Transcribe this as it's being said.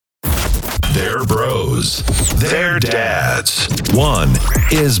They're bros. They're dads. One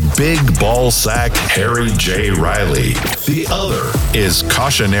is Big Ballsack Harry J. Riley. The other is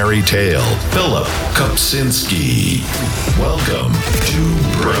Cautionary Tale Philip Kopsinski. Welcome to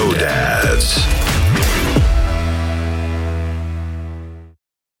Bro Dads.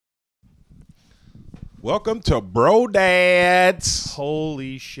 Welcome to Bro Dads.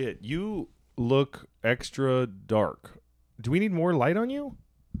 Holy shit. You look extra dark. Do we need more light on you?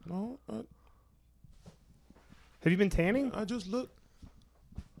 No, Have you been tanning? I just look.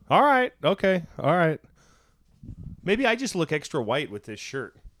 All right. Okay. All right. Maybe I just look extra white with this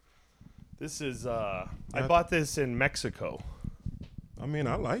shirt. This is, I bought this in Mexico. I mean,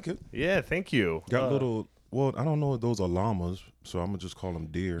 I like it. Yeah, thank you. Got little, well, I don't know if those are llamas, so I'm going to just call them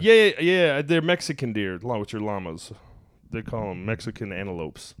deer. Yeah. They're Mexican deer, along with your llamas. They call them Mexican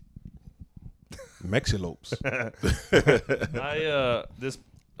antelopes. Mexilopes.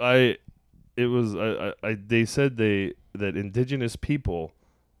 They said that indigenous people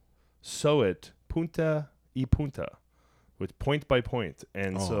sew it punta y punta, with point by point,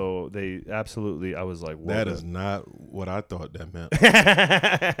 and so they absolutely. I was like, whoa, that is not what I thought that meant.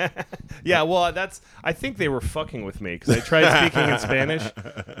 Yeah, well, I think they were fucking with me because I tried speaking in Spanish.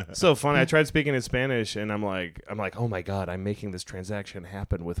 So funny. I tried speaking in Spanish, and I'm like, oh my god, I'm making this transaction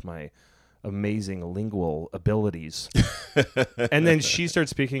happen with my amazing lingual abilities. And then she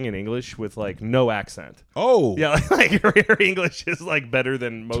starts speaking in English with like no accent. Oh, Yeah, like her English is like better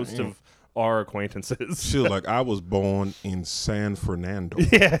than most of our acquaintances. she was like, I was born in San Fernando.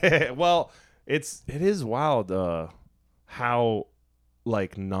 Yeah, well, it is wild how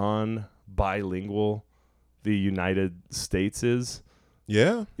like non-bilingual the United States is.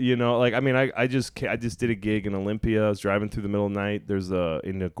 Yeah, You know, like I mean, I just did a gig in Olympia. I was driving through the middle of the night. There's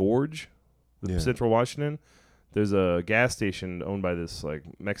in the gorge, Central Washington. There's a gas station owned by this like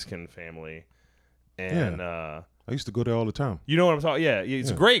Mexican family, and I used to go there all the time. you know what I'm talking? Yeah, it's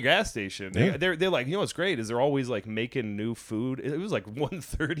a great gas station. Yeah. They're like, you know what's great is they're always like making new food. It was like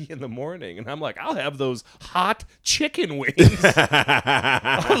 1:30 in the morning, and I'm like, I'll have those hot chicken wings.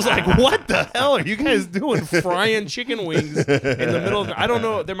 I was like, what the hell are you guys doing, frying chicken wings in the middle of? I don't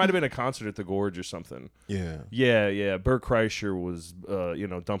know. There might have been a concert at the Gorge or something. Yeah. Yeah. Bert Kreischer was,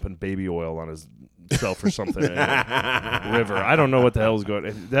 dumping baby oil on himself or something in the river. I don't know what the hell's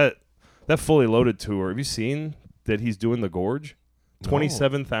going. That Fully Loaded tour. Have you seen that he's doing the Gorge?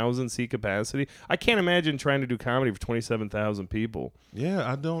 27,000 seat capacity. I can't imagine trying to do comedy for 27,000 people. Yeah,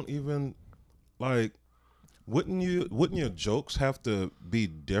 I don't even like. Wouldn't your jokes have to be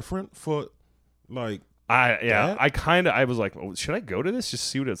different for like? I was like, should I go to this? Just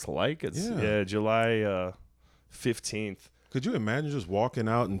see what it's like. It's July 15th. Could you imagine just walking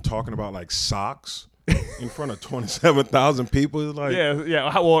out and talking about like socks in front of 27,000 people? It's like,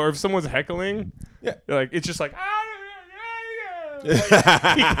 Yeah. Well, or if someone's heckling, like it's just like, like,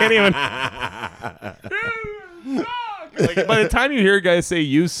 he can't even. Like, by the time you hear a guy say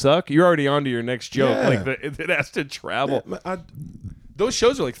 "you suck," you're already on to your next joke. Yeah. Like it has to travel. Those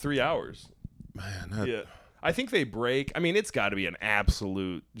shows are like 3 hours. Man, I think they break. I mean, it's got to be an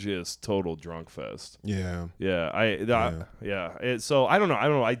absolute, just total drunk fest. Yeah. So I don't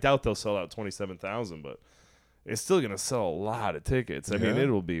know. I doubt they'll sell out 27,000, but it's still gonna sell a lot of tickets. I mean,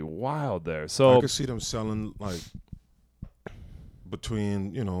 it'll be wild there. So I could see them selling like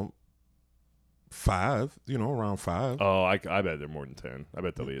between 5, around 5. Oh, I bet they're more than 10. I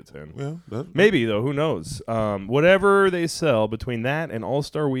bet they'll be at 10. Yeah, Maybe though. Who knows? Whatever they sell between that and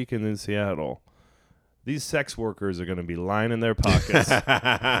All-Star Weekend in Seattle. These sex workers are going to be lining their pockets.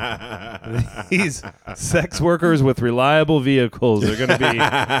 These sex workers with reliable vehicles are going to be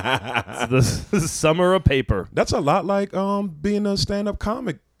the summer of paper. That's a lot like being a stand-up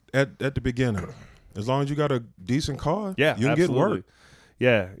comic at the beginning. As long as you got a decent car, you can get work.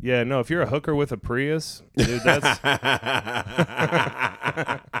 Yeah. No, if you're a hooker with a Prius, dude, that's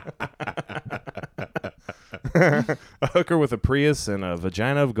a hooker with a Prius and a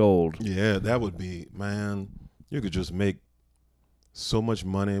vagina of gold. Yeah, that would be, man. You could just make so much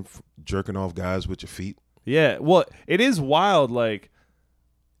money jerking off guys with your feet. Yeah, well, it is wild. Like,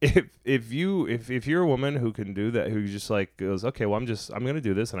 if you're a woman who can do that, who just like goes, okay, well, I'm gonna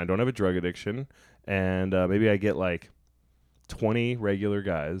do this, and I don't have a drug addiction, and maybe I get like 20 regular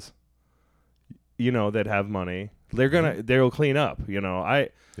guys, that have money. They'll clean up. I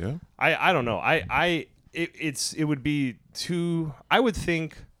don't know. It would be too. I would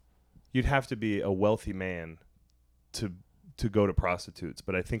think you'd have to be a wealthy man to go to prostitutes,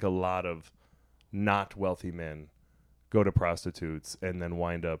 but I think a lot of not wealthy men go to prostitutes and then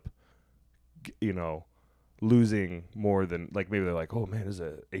wind up, losing more than like maybe they're like, oh man, this is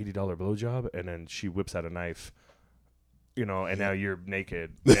a $80 blowjob, and then she whips out a knife, you know, and now you're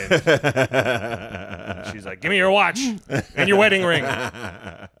naked, and she's like, give me your watch and your wedding ring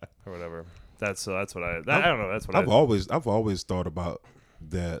or whatever. That's what I don't know. That's what I've always thought about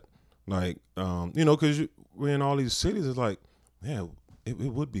that, like you know, because we're in all these cities. It's like, yeah, it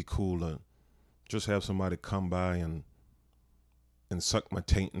would be cool to just have somebody come by and suck my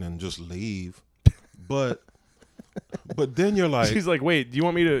taint and just leave, but then you're like, she's like, wait, do you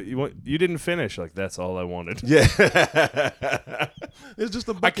want me to? You didn't finish. Like that's all I wanted. Yeah, it's just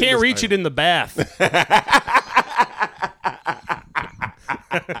a. I can't reach it in the bath.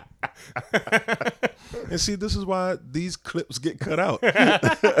 And see, this is why these clips get cut out. Yeah.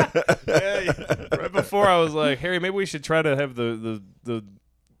 Right before I was like, Harry, maybe we should try to have the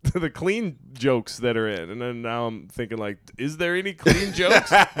clean jokes that are in, and then now I'm thinking like, is there any clean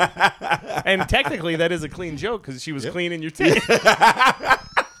jokes? And technically, that is a clean joke because she was cleaning your teeth.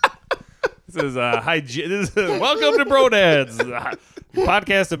 This is hygiene. Welcome to Bro Dads,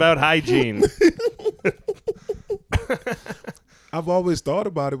 podcast about hygiene. I've always thought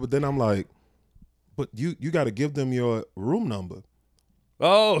about it, but then I'm like, but you got to give them your room number.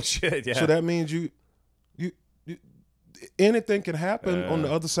 Oh shit! Yeah. So that means you anything can happen on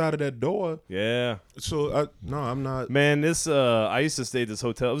the other side of that door. Yeah. So I'm not. Man, this I used to stay at this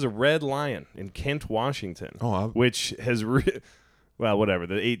hotel. It was a Red Lion in Kent, Washington. Which has well, whatever.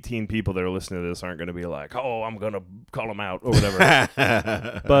 The 18 people that are listening to this aren't going to be like, oh, I'm going to call them out or whatever.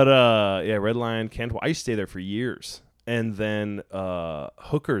 But yeah, Red Lion, Kent. I used to stay there for years, and then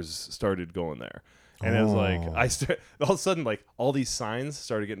hookers started going there. And it was like, all of a sudden, like, all these signs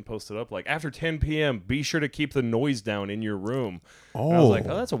started getting posted up. Like, after 10 p.m., be sure to keep the noise down in your room. And I was like,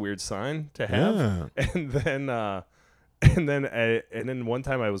 oh, that's a weird sign to have. Yeah. And then one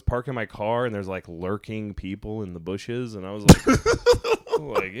time I was parking my car, and there's, like, lurking people in the bushes. And I was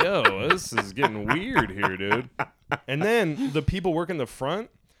like, yo, this is getting weird here, dude. And then the people working the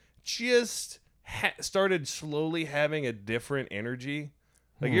front just started slowly having a different energy.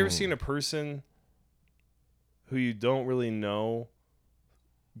 Like, you ever seen a person who you don't really know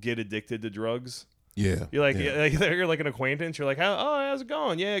get addicted to drugs? Yeah. You're like, you're like an acquaintance. You're like, how's it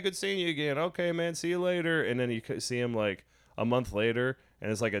going? Yeah, good seeing you again. Okay, man, see you later. And then you see him like a month later, and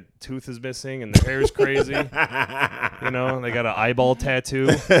it's like a tooth is missing, and their hair is crazy. You know, and they got an eyeball tattoo.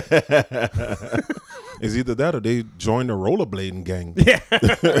 It's either that or they joined the rollerblading gang. Yeah.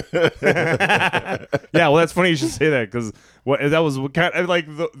 Yeah, well, that's funny you should say that, because that was kind of like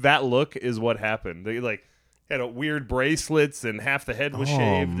that look is what happened. They like had a weird bracelets, and half the head was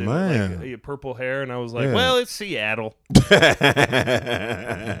shaved, and like, purple hair, and I was like, well, it's Seattle.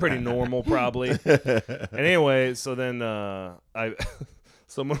 Pretty normal, probably. And anyway, so then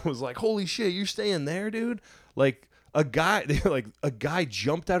someone was like, holy shit, you're staying there, dude? Like a guy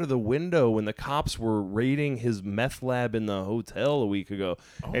jumped out of the window when the cops were raiding his meth lab in the hotel a week ago,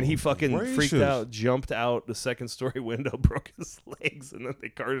 and he fucking freaked out, jumped out the second story window, broke his legs, and then they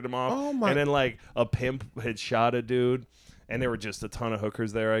carted him off. And then like a pimp had shot a dude, and there were just a ton of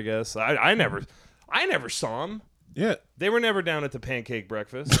hookers there, I guess. I never saw them. Yeah, they were never down at the pancake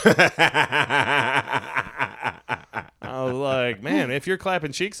breakfast. I was like, man, if you're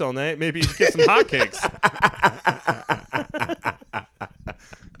clapping cheeks all night, maybe you should get some hotcakes.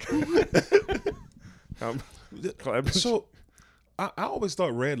 So I always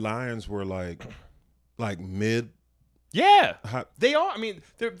thought Red Lions were like mid. Yeah, they are. I mean,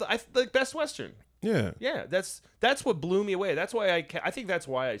 they're like Best Western. Yeah, yeah. That's what blew me away. That's why I think that's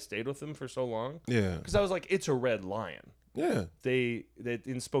why I stayed with them for so long. Yeah, because I was like, it's a Red Lion. Yeah, they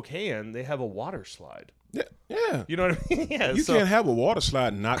in Spokane they have a water slide. Yeah, yeah. You know what I mean? Yeah, you can't have a water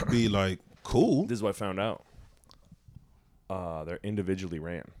slide and not be like cool. This is what I found out. They're individually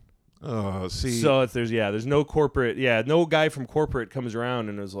ran. See. So if there's no corporate. Yeah, no guy from corporate comes around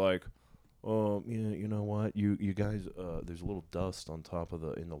and is like, oh, yeah, you know what? You guys, there's a little dust on top of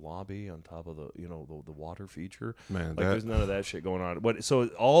in the lobby, on top of the the water feature. Man, there's none of that shit going on. So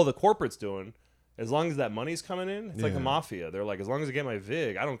all the corporate's doing, as long as that money's coming in, it's like the mafia. They're like, as long as I get my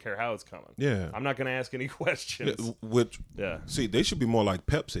vig, I don't care how it's coming. Yeah, I'm not gonna ask any questions. See, they should be more like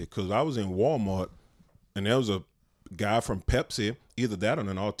Pepsi, because I was in Walmart and there was a guy from Pepsi, either that or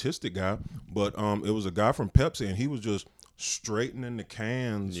an autistic guy, but it was a guy from Pepsi, and he was just straightening the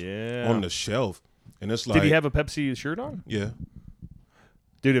cans on the shelf, and it's like, did he have a Pepsi shirt on? Yeah.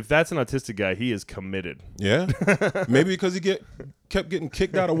 Dude, if that's an autistic guy, he is committed. Yeah, maybe because he kept getting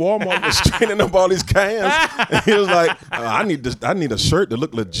kicked out of Walmart for straightening up all these cans. And he was like, I need a shirt to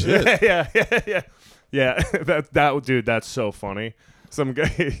look legit. Yeah. That dude, that's so funny. Some guy,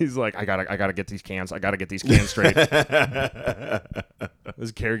 he's like, I gotta get these cans. I gotta get these cans straight.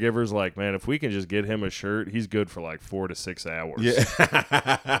 His caregiver's like, man, if we can just get him a shirt, he's good for like 4 to 6 hours. Yeah.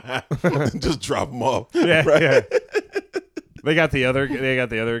 Just drop him off. Yeah, right? yeah. They got the other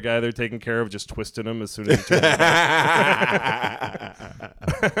guy they're taking care of, just twisting him as soon as he turns.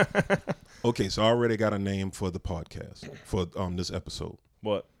 Okay, so I already got a name for the podcast for this episode.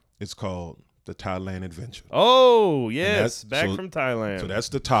 What? It's called the Thailand Adventure. Oh yes, back from Thailand. So that's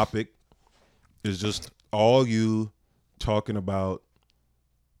the topic. It's just all you talking about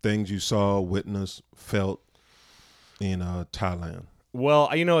things you saw, witnessed, felt in Thailand. Well,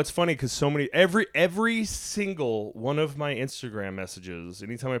 it's funny because so many every single one of my Instagram messages,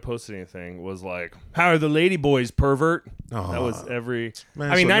 anytime I posted anything, was like, "How are the lady boys, pervert?" That was every.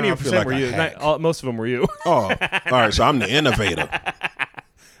 Man, I mean, so 90% like were you. Most of them were you. Oh, all right. So I'm the innovator.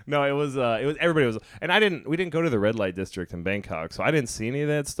 No, it was everybody was, and we didn't go to the red light district in Bangkok, so I didn't see any of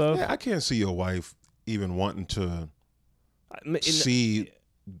that stuff. Yeah, I can't see your wife even wanting to see,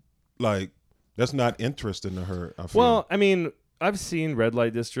 like, that's not interesting to her. I feel. Well, I mean, I've seen red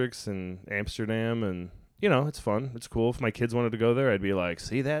light districts in Amsterdam, and it's fun. It's cool. If my kids wanted to go there, I'd be like,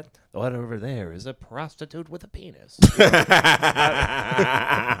 see that? The one over there is a prostitute with a penis.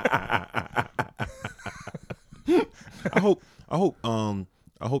 I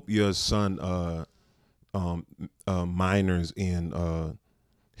hope your son minors in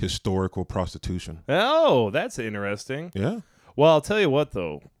historical prostitution. Oh, that's interesting. Yeah. Well, I'll tell you what,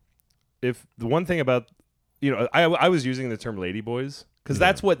 though. If the one thing about, I was using the term ladyboys because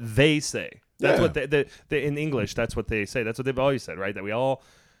that's what they say. That's what they in English, that's what they say. That's what they've always said, right? That we all,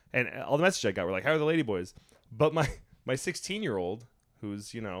 and all the messages I got were like, how are the ladyboys? But my 16-year-old,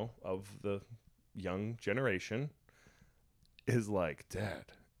 who's, of the young generation, is like,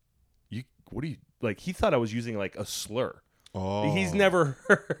 Dad, what do you, like, he thought I was using like a slur. Oh. He's never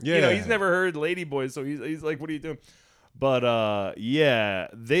heard, Yeah. he's never heard ladyboys, so he's like, what are you doing? But yeah,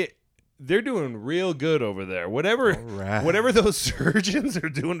 they're doing real good over there. Whatever those surgeons are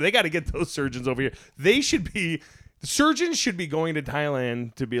doing, they got to get those surgeons over here. The surgeons should be going to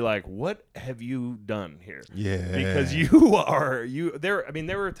Thailand to be like, what have you done here? Yeah. Because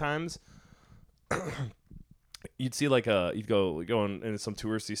there were times you'd see like you'd go in some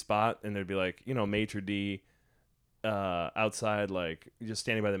touristy spot and there'd be like, maitre d' outside, like just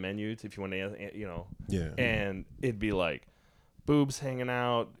standing by the menu if you want to, Yeah. and it'd be like boobs hanging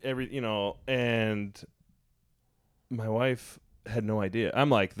out, and my wife had no idea.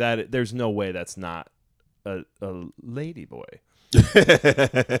 I'm like, that there's no way that's not a lady boy.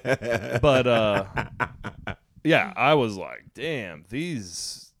 But yeah, I was like, damn,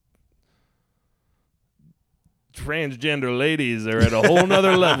 these transgender ladies are at a whole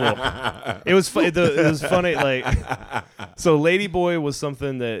nother level. It was it was funny, like, so ladyboy was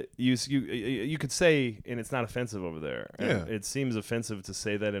something that you could say, and it's not offensive over there. Yeah. It seems offensive to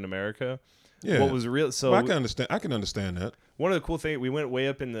say that in America. Yeah. What was real? So I can understand that. one of the cool things, we went way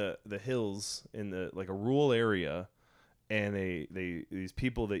up in the hills in like a rural area, and these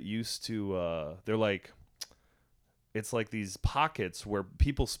people that used to they're like, it's like these pockets where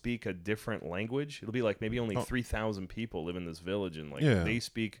people speak a different language. It'll be like maybe only 3,000 people live in this village, and like they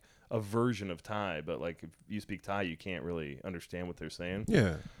speak a version of Thai, but like if you speak Thai, you can't really understand what they're saying.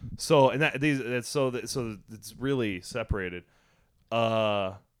 Yeah. So so it's really separated.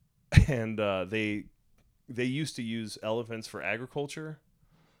 And they used to use elephants for agriculture.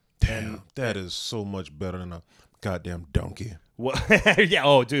 Damn, that is so much better than a goddamn donkey. What? Yeah.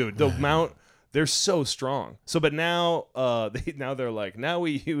 Oh, dude, the mount. They're so strong. So, but now, they're like, now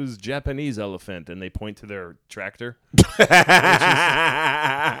we use Japanese elephant, and they point to their tractor,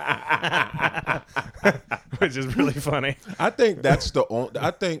 which is really funny. I think that's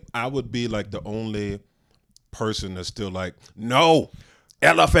I think I would be like the only person that's still like, no,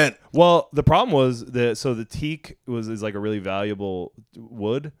 elephant. Well, the problem was the teak is like a really valuable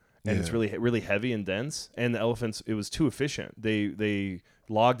wood, and it's really, really heavy and dense. And the elephants, it was too efficient. They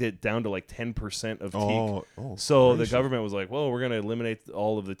logged it down to like 10% of teak. So the government was like, well, we're going to eliminate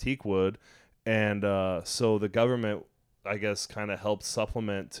all of the teak wood. And so the government, I guess, kind of helped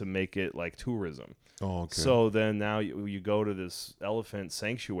supplement to make it like tourism. Oh, okay. So then now you go to this elephant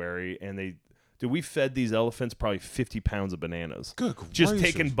sanctuary, and we fed these elephants probably 50 pounds of bananas. Good just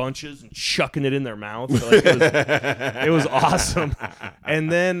gracious. taking bunches and chucking it in their mouth. Like, it was awesome. And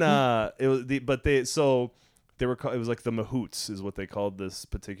then it was like the mahouts is what they called this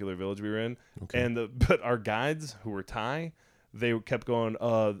particular village we were in. Okay. But our guides who were Thai, they kept going,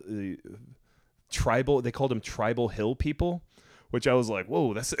 the tribal, they called them tribal hill people, which I was like,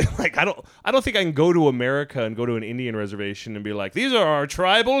 whoa, that's like I don't think I can go to America and go to an Indian reservation and be like, these are our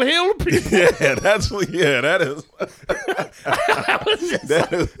tribal hill people. That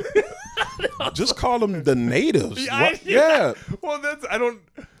is. Just call them the natives. Yeah. Well, that's I don't.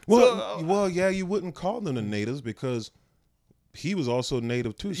 Well, yeah, you wouldn't call them the natives because he was also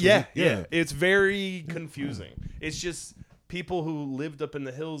native too. So yeah. It's very confusing. It's just people who lived up in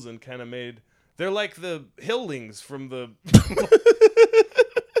the hills and kind of made. They're like the hillings from the.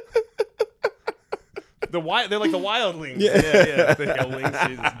 They're like the wildlings. Yeah. The hillings.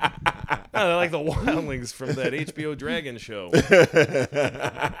 Jesus. No, they're like the wildlings from that HBO Dragon show.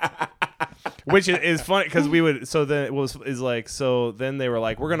 Which is funny because we would. So then it is like. So then they were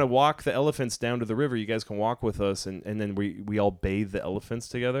like, we're gonna walk the elephants down to the river. You guys can walk with us, and then we all bathe the elephants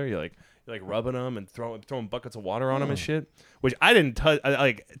together. You're like rubbing them and throwing buckets of water on them and shit. Which I didn't touch.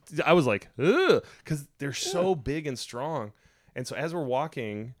 I was like, ugh, because they're so big and strong. And so as we're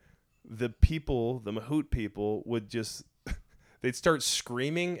walking, the Mahout people would just they'd start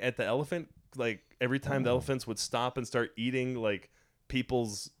screaming at the elephant like every time the elephants would stop and start eating like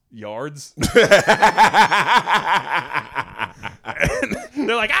people's yards. And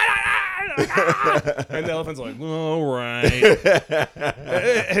they're like, and the elephant's like, all right.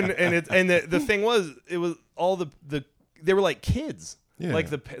 and the thing was, it was all they were like kids. Yeah. Like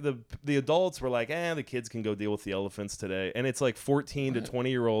the adults were like, the kids can go deal with the elephants today. And it's like 14 to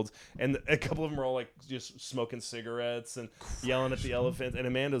 20-year-olds. And a couple of them are all like just smoking cigarettes and yelling at the elephant. And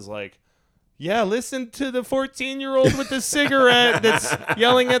Amanda's like, yeah, listen to the 14-year-old with the cigarette that's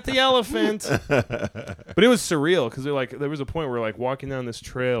yelling at the elephant. But it was surreal because there was a point where like walking down this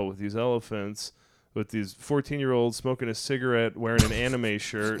trail with these elephants, with these 14-year-olds smoking a cigarette, wearing an anime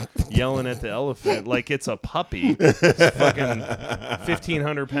shirt, yelling at the elephant like it's a puppy, this fucking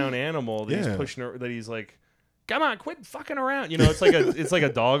 1,500-pound animal that he's pushing, that he's like, come on, quit fucking around. You know, it's like a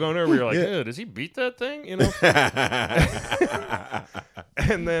dog owner where you're like, does he beat that thing? You know.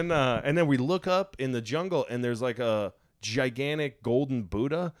 And then we look up in the jungle and there's like a gigantic golden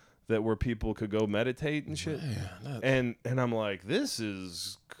Buddha where people could go meditate and shit. Man, and I'm like, this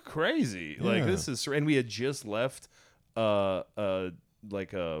is crazy. Yeah. Like this is, and we had just left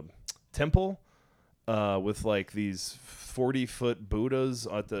like a temple with like these 40-foot Buddhas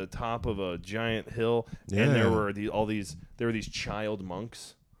at the top of a giant hill, and there were these child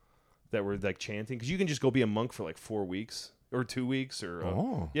monks that were like chanting, because you can just go be a monk for like 4 weeks or 2 weeks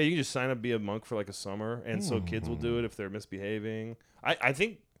or you can just sign up, be a monk for like a summer, and so kids will do it if they're misbehaving. I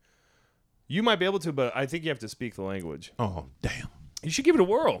think you might be able to, but I think you have to speak the language. Oh damn! You should give it a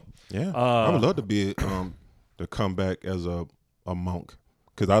whirle. Yeah, I would love to be to come back as a monk.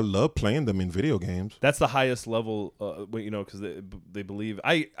 Because I love playing them in video games. That's the highest level, because they believe.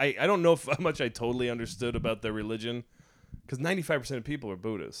 I don't know how much I totally understood about their religion, because 95% of people are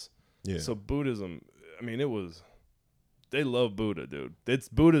Buddhists. Yeah. So Buddhism, I mean, they love Buddha, dude.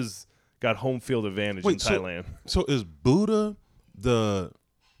 Buddha's got home field advantage in Thailand. So is Buddha the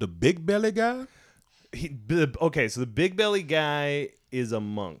big belly guy? So the big belly guy is a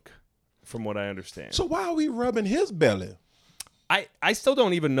monk, from what I understand. So why are we rubbing his belly? I still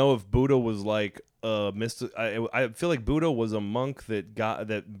don't even know if Buddha was like I feel like Buddha was a monk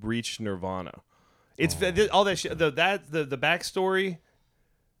that reached nirvana. It's all that shit. The backstory.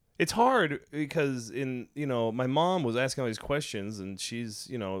 It's hard because my mom was asking all these questions, and she's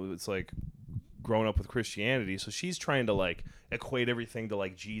it's like grown up with Christianity, so she's trying to like equate everything to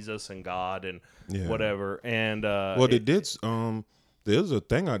like Jesus and God and whatever. And they did. There's a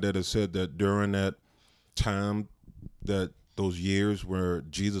thing out there that said that during that time that. Those years where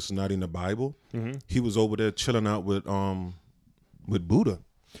Jesus is not in the Bible, he was over there chilling out with Buddha.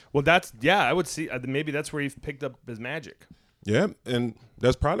 Well, I would see maybe that's where he picked up his magic. Yeah, and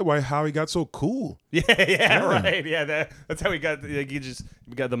that's probably how he got so cool. Yeah, right. Yeah, that's how he got. Like,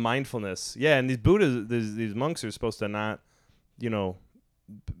 we got the mindfulness. Yeah, and these Buddhas, these monks are supposed to not,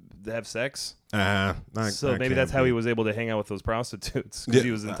 have sex. So maybe that's how he was able to hang out with those prostitutes, because he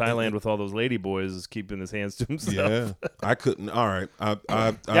was in Thailand with all those lady boys, keeping his hands to himself. Yeah, I couldn't. All right,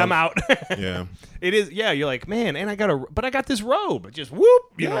 I'm out. Yeah, it is. Yeah, you're like, man, and I got this robe. Just whoop.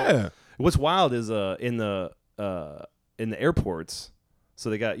 You know? What's wild is in the airports. So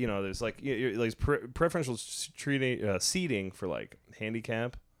they got there's like preferential seating for like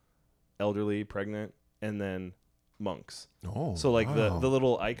handicap, elderly, pregnant, and then monks. Oh, so like the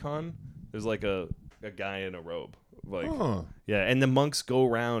little icon, there's like a guy in a robe, like and the monks go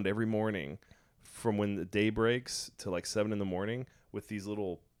around every morning from when the day breaks to like 7 a.m. with these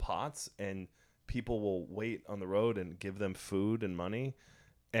little pots, and people will wait on the road and give them food and money,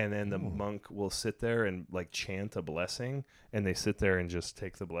 and then the monk will sit there and like chant a blessing, and they sit there and just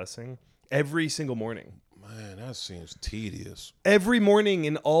take the blessing every single morning. Man, that seems tedious. Every morning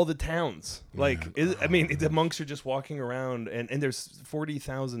in all the towns. Like, the monks are just walking around, and there's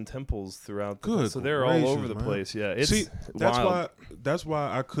 40,000 temples throughout. So they're all over the place. Yeah, it's wild. That's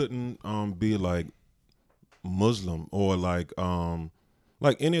why I couldn't be like Muslim or like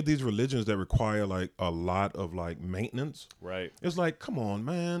any of these religions that require like a lot of like maintenance. Right. It's like, come on,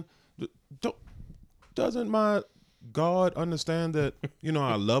 man. Doesn't my God understand that,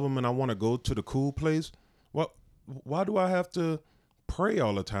 I love him and I want to go to the cool place? Why do I have to pray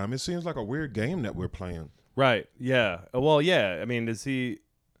all the time? It seems like a weird game that we're playing. Right. Yeah. Well, yeah. I mean, it's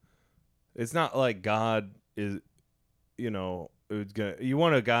not like God is, you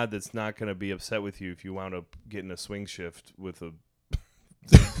want a God that's not going to be upset with you if you wound up getting a swing shift with a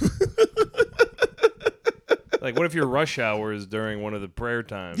like, what if your rush hour is during one of the prayer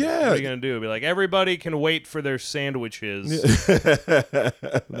times? Yeah. What are you going to do? Be like, everybody can wait for their sandwiches.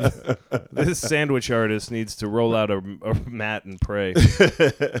 This sandwich artist needs to roll out a mat and pray.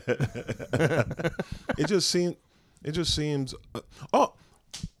 It just seems.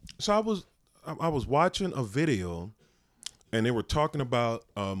 So I was watching a video, and they were talking about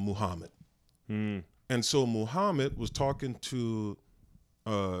Muhammad, and so Muhammad was talking to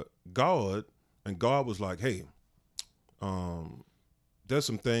God, and God was like, "Hey, there's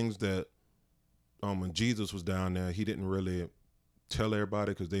some things that when Jesus was down there, he didn't really tell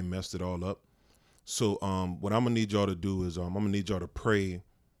everybody because they messed it all up. So what I'm gonna need y'all to do is I'm gonna need y'all to pray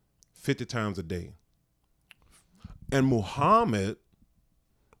 50 times a day." And Muhammad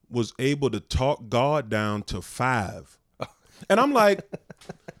was able to talk God down to 5, and I'm like,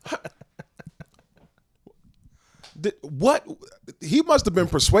 what? He must have been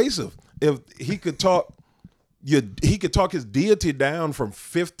persuasive if he could talk. He could talk his deity down from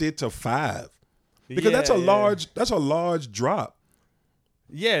 50 to 5, because that's a large drop.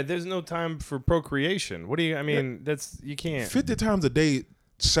 Yeah, there's no time for procreation. What do you? I mean, you can't. 50 times a day.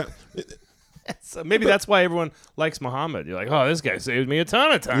 So maybe that's why everyone likes Muhammad. You're like, oh, this guy saved me a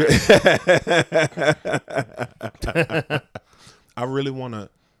ton of time. I really want to.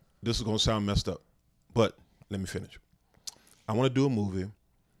 This is gonna sound messed up, but let me finish. I want to do a movie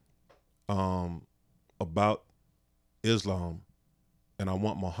about Islam, and I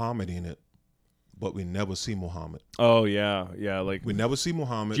want Muhammad in it, but we never see Muhammad. Oh yeah, like we never see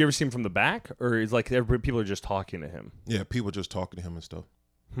Muhammad. Do you ever see him from the back, or is like people are just talking to him? Yeah, people are just talking to him and stuff.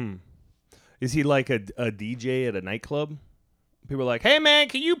 Is he like a DJ at a nightclub? People are like, "Hey man,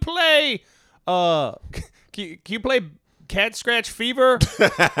 can you play? Can you play Cat Scratch Fever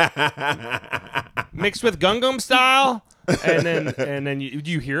mixed with Gangnam Style?" And then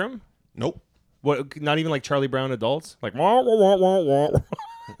do you hear him? Nope. What? Not even like Charlie Brown adults? Like wah, wah, wah, wah, wah.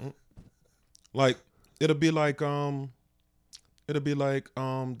 Like it'll be like The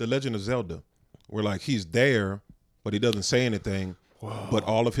Legend of Zelda, where like he's there, but he doesn't say anything. Whoa. But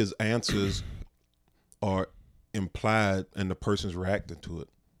all of his answers are implied, and the person's reacting to it.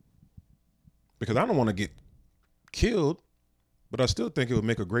 Because I don't want to get killed, but I still think it would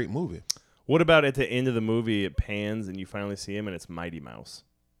make a great movie. What about at the end of the movie, it pans and you finally see him, and it's Mighty Mouse?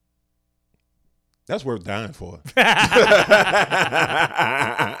 That's worth dying for.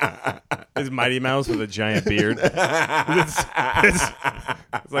 It's Mighty Mouse with a giant beard. It's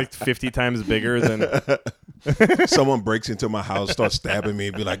like 50 times bigger than. Someone breaks into my house, starts stabbing me,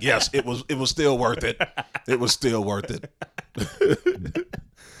 and be like, "Yes, it was still worth it. It was still worth it."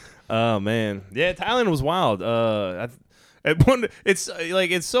 Oh man, yeah, Thailand was wild. It's like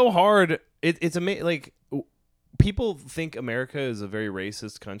it's so hard. It's amazing. Like people think America is a very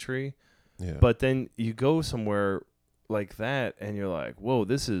racist country. Yeah. But then you go somewhere like that and you're like, whoa,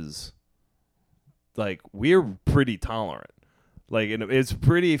 this is like, we're pretty tolerant. Like, it's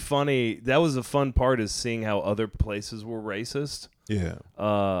pretty funny. That was the fun part, is seeing how other places were racist. Yeah.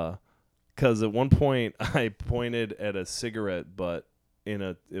 Because at one point I pointed at a cigarette butt in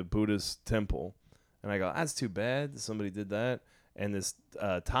a Buddhist temple, and I go, that's too bad somebody did that. And this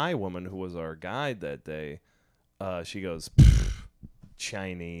Thai woman who was our guide that day, she goes,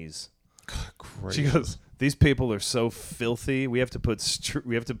 Chinese. Crazy. She goes, these people are so filthy. We have to put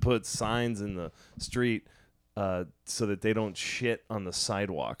signs in the street so that they don't shit on the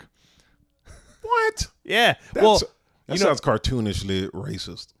sidewalk. What? Yeah. That sounds cartoonishly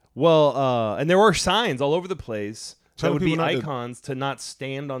racist. Well, and there were signs all over the place that would be icons to not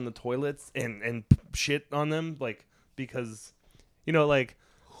stand on the toilets and shit on them, like, because, like,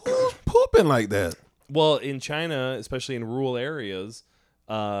 who's pooping like that? Well, in China, especially in rural areas,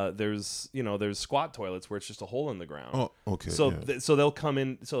 there's squat toilets where it's just a hole in the ground. Oh, okay. So so they'll come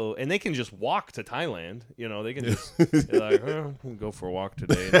in. So and they can just walk to Thailand. They can just be like, we'll go for a walk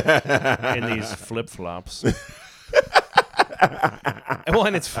today in these flip flops. Well,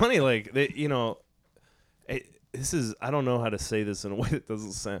 and it's funny, like this is, I don't know how to say this in a way that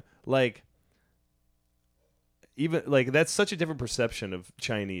doesn't sound like, even like that's such a different perception of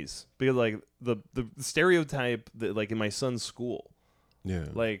Chinese, because like the stereotype that like in my son's school,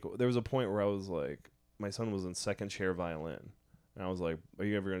 like there was a point where I was like, my son was in second chair violin, and I was like, are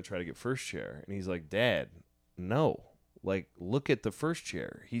you ever going to try to get first chair? And he's like, Dad, no, like look at the first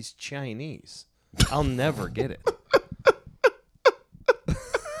chair, he's Chinese, I'll never get it.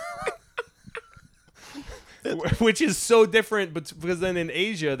 Which is so different, but because then in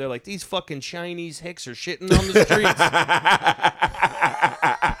Asia they're like, these fucking Chinese hicks are shitting on the streets.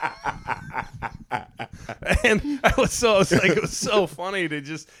 And it was so funny to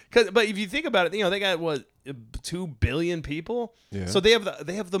just, but if you think about it, they got what, 2 billion people, so they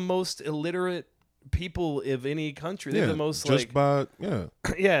have the most illiterate people of any country. They have the most just so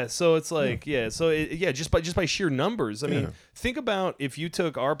it's like just by sheer numbers. I mean, think about if you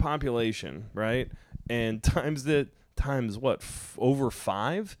took our population, right, and times what, over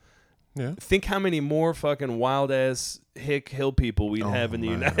 5. Yeah. Think how many more fucking wild ass hill people we'd have in the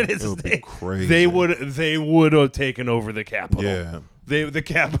United States. Be crazy. They would have taken over the Capitol. Yeah. The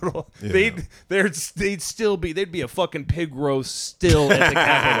Capitol. Yeah. They'd be a fucking pig roast still at the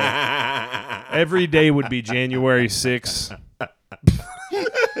Capitol. Every day would be January 6th.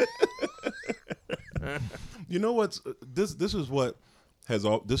 You know what's this is what has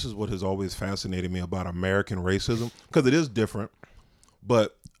always fascinated me about American racism, because it is different,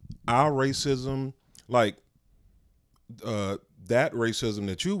 but our racism, like that racism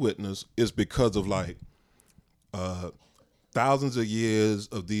that you witness, is because of like thousands of years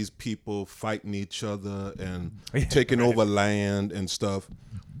of these people fighting each other and taking over land and stuff.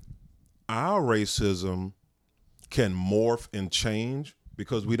 Our racism can morph and change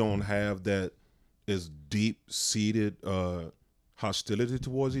because we don't have that as deep-seated hostility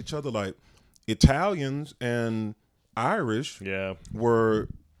towards each other. Like Italians and Irish were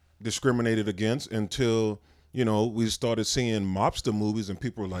discriminated against until we started seeing mobster movies, and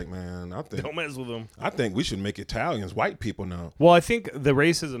people were like, man, I think don't mess with them. I think we should make Italians white people now. Well, I think the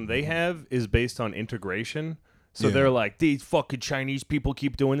racism they have is based on integration. So they're like, these fucking Chinese people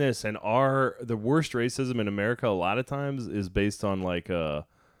keep doing this, and the worst racism in America a lot of times is based on like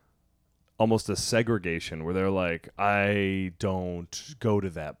almost a segregation, where they're like, I don't go to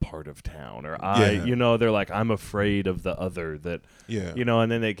that part of town, or they're like, I'm afraid of the other, that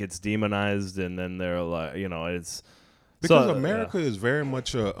and then it gets demonized, and then they're like, it's because America is very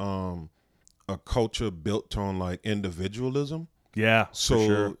much a culture built on like individualism. Yeah, so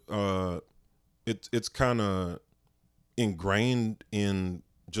for sure. It's kind of ingrained in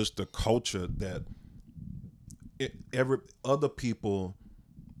just the culture that every other people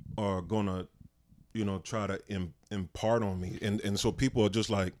are gonna, try to impart on me, and so people are just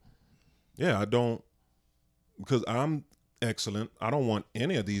like, I don't, because I'm excellent, I don't want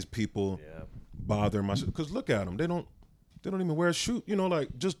any of these people bothering myself. Because look at them, they don't even wear a shoe,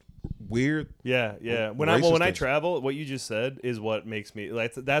 like just weird. When I travel, what you just said is what makes me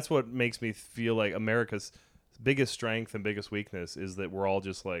like, that's what makes me feel like America's biggest strength and biggest weakness is that we're all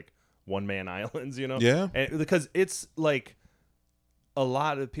just like one-man islands, and because it's like a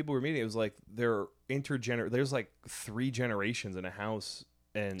lot of people we're meeting, it was like there's like 3 generations in a house,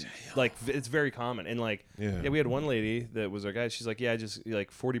 and like it's very common. And like we had one lady that was our guy, she's like, I just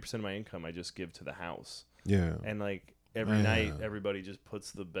like 40% of my income I just give to the house, and like every night everybody just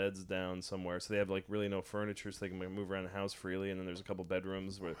puts the beds down somewhere, so they have like really no furniture, so they can move around the house freely, and then there's a couple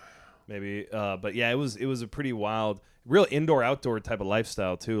bedrooms where maybe but it was a pretty wild, real indoor outdoor type of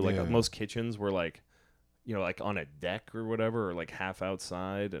lifestyle too. Like most kitchens were like like on a deck or whatever, or like half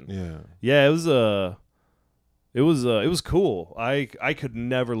outside, and it was cool. I could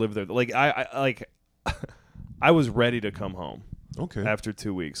never live there. Like I was ready to come home after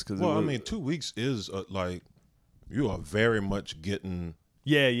 2 weeks, because 2 weeks is like you are very much getting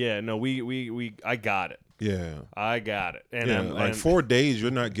I got it. I got it. And 4 days you're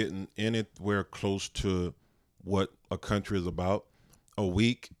not getting anywhere close to what a country is about. A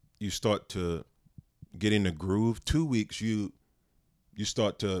week you start to get in the groove. 2 weeks you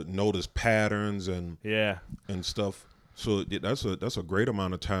start to notice patterns and stuff. So that's a great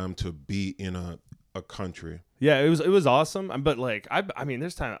amount of time to be in a country. Yeah, it was awesome. But like I mean,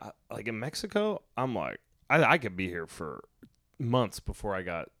 there's time like in Mexico, I'm like I could be here for months before I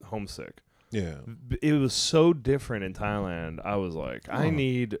got homesick. Yeah. It was so different in Thailand. I was like, I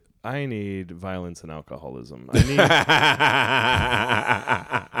need violence and alcoholism. I need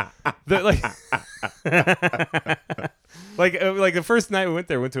like the first night we went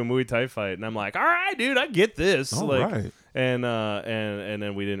there, we went to a Muay Thai fight, and I'm like, all right, dude, I get this. All like, right. And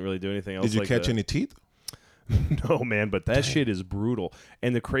then we didn't really do anything else. Did you catch any teeth? No, man, but that shit is brutal.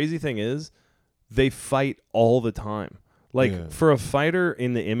 And the crazy thing is, they fight all the time. Like, for a fighter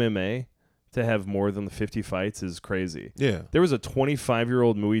in the MMA to have more than 50 fights is crazy. Yeah. There was a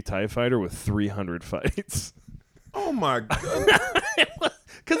 25-year-old Muay Thai fighter with 300 fights. Oh, my God.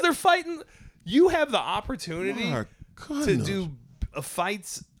 Because they're fighting. You have the opportunity My to do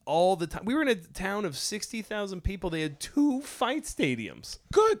fights all the time. We were in a town of 60,000 people. They had 2 fight stadiums.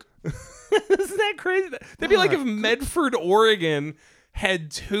 Good. Isn't that crazy? That'd be like if Medford, Oregon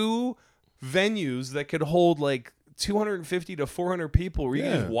had 2 venues that could hold like 250 to 400 people where you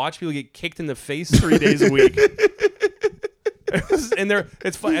can just watch people get kicked in the face 3 days a week.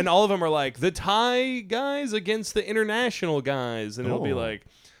 It's fun, and all of them are like the Thai guys against the international guys, and it'll be like,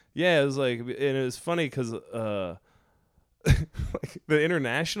 it was like, and it was funny because like the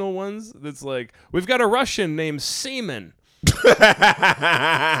international ones, that's like, we've got a Russian named Seaman.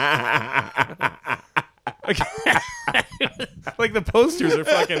 Like the posters are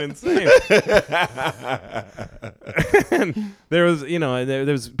fucking insane. And there was,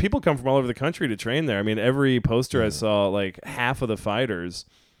 there's people come from all over the country to train there. I mean, every poster I saw, like half of the fighters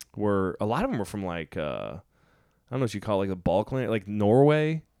were, a lot of them were from like, I don't know what you call it, like the Balkan, like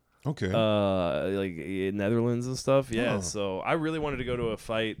Norway. Okay. Like Netherlands and stuff. Yeah. So I really wanted to go to a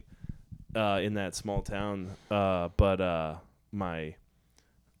fight in that small town, but my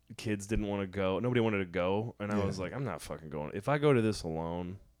kids didn't want to go. Nobody wanted to go, and I was like, I'm not fucking going. If I go to this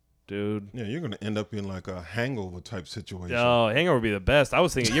alone, dude. Yeah, you're gonna end up in like a hangover type situation. Oh, hangover would be the best. I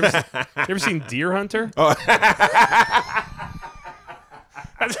was thinking. You ever seen Deer Hunter? Oh.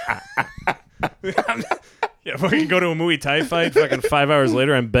 Yeah, if I can go to a Muay Thai fight, fucking 5 hours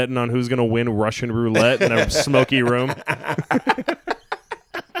later, I'm betting on who's gonna win Russian roulette in a smoky room.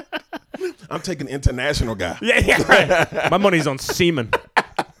 I'm taking international guy. Yeah, right. My money's on Seaman.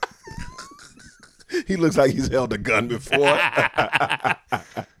 He looks like he's held a gun before.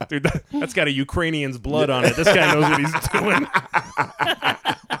 Dude, that's got a Ukrainian's blood on it. This guy knows what he's doing.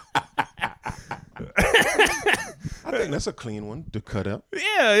 I think that's a clean one to cut out.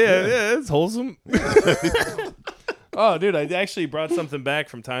 Yeah, it's wholesome. Oh, dude, I actually brought something back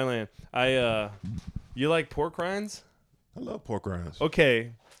from Thailand. You like pork rinds? I love pork rinds.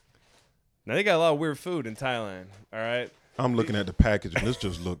 Okay. Now, they got a lot of weird food in Thailand, all right? I'm looking at the package, and this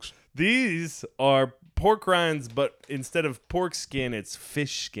just looks... These are pork rinds, but instead of pork skin, it's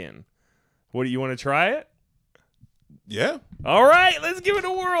fish skin. What, do you want to try it? Yeah. All right, let's give it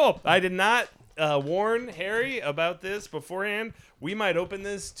a whirl. I did not warn Harry about this beforehand. We might open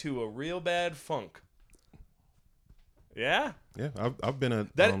this to a real bad funk. Yeah? Yeah, I've been at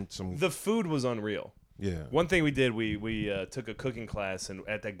some... The food was unreal. Yeah. One thing we did, we took a cooking class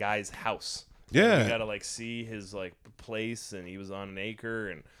at the guy's house. Yeah. We got to like see his like place, and he was on an acre,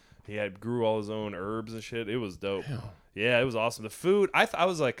 and he grew all his own herbs and shit. It was dope. Damn. Yeah, it was awesome. The food, I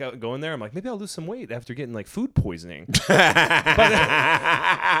was like going there. I'm like, maybe I'll lose some weight after getting like food poisoning.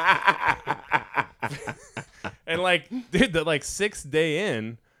 And like, dude, the like 6th day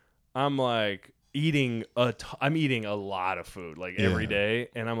in, I'm like I'm eating a lot of food like every day,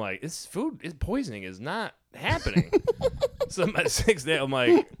 and I'm like, this poisoning is not happening. So my 6th day, I'm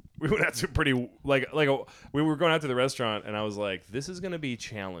like, we went out to we were going out to the restaurant, and I was like, this is gonna be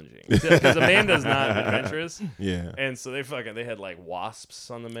challenging because Amanda's not adventurous. Yeah. And so they had like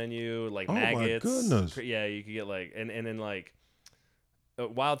wasps on the menu, like Oh maggots. my goodness. Yeah, you could get like, and then like, a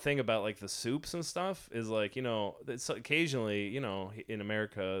wild thing about like the soups and stuff is like, it's occasionally, in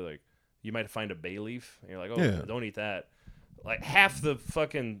America, like you might find a bay leaf, and you're like, oh, don't eat that. Like half the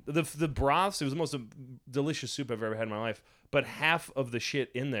fucking the broths, it was the most delicious soup I've ever had in my life, but half of the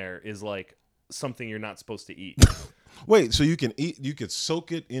shit in there is like something you're not supposed to eat. Wait, so you can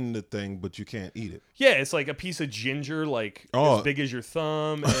soak it in the thing, but you can't eat it? Yeah, it's like a piece of ginger, like as big as your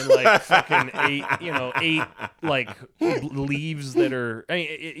thumb, and like fucking 8 like leaves that are,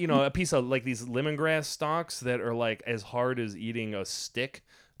 a piece of like these lemongrass stalks that are like as hard as eating a stick.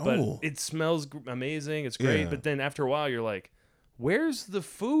 But it smells amazing. It's great. Yeah. But then after a while, you're like, where's the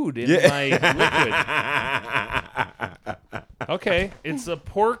food in my liquid? Okay, it's a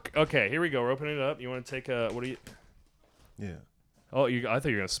pork. Okay, here we go. We're opening it up. You want to take a, what do you? Yeah. Oh, I thought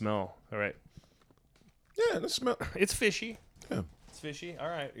you were going to smell. All right. Yeah, let's smell. It's fishy. Yeah. It's fishy. All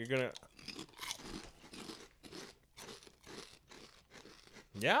right, you're going to.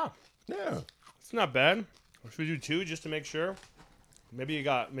 Yeah. Yeah. It's not bad. Should we do 2 just to make sure? Maybe you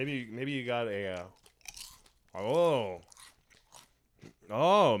got a.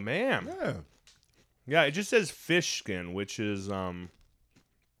 Oh man. Yeah. Yeah, it just says fish skin, which is a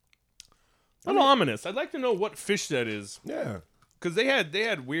little ominous. I'd like to know what fish that is. Yeah. Because they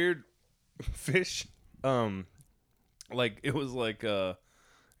had weird fish. Like it was like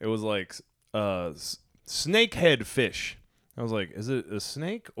snakehead fish. I was like, is it a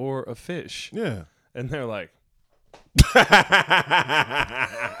snake or a fish? Yeah. And they're like,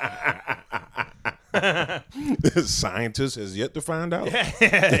 Scientists has yet to find out.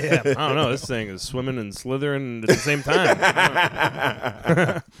 yeah. I don't know. This thing is swimming and slithering at the same time.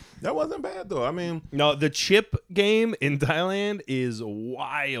 That wasn't bad though. I mean, No, the chip game in Thailand is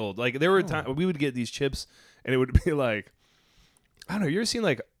wild. Like there were times we would get these chips, and it would be like, I don't know. You ever seen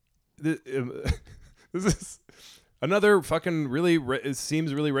like this is another fucking really. It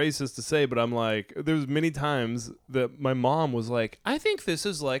seems really racist to say, but I'm like, there's many times that my mom was like, I think this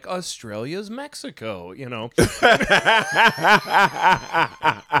is like Australia's Mexico, you know.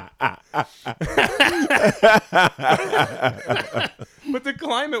 But the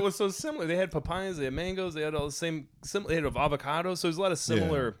climate was so similar. They had papayas, they had mangoes, they had all the same. They had avocados, so there's a lot of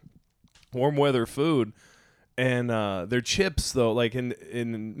similar warm weather food. And their chips, though, like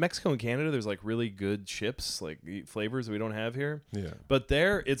in Mexico and Canada, there's like really good chips, like flavors that we don't have here. Yeah. But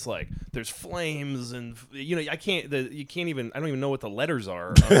there, it's like there's flames, and you know, I don't even know what the letters are.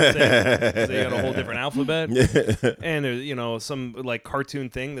 On the thing, 'cause they got a whole different alphabet. And there's some like cartoon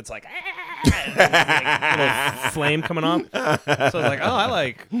thing that's like, like little flame coming off. So I was like, oh, I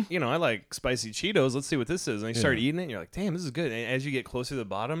like spicy Cheetos. Let's see what this is. And you start eating it, and you're like, damn, this is good. And as you get closer to the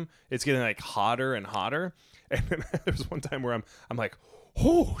bottom, it's getting like hotter and hotter. And then there was one time where I'm like,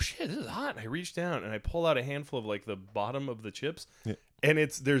 oh shit, this is hot. And I reach down and I pull out a handful of like the bottom of the chips, and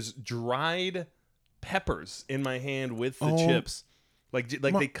there's dried peppers in my hand with the chips, like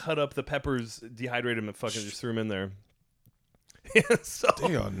they cut up the peppers, dehydrated them, and fucking just threw them in there. So,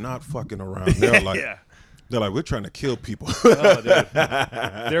 they are not fucking around. They're like, they're like, we're trying to kill people. Oh, dude.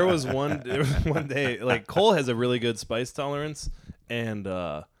 There was one day, like Cole has a really good spice tolerance, and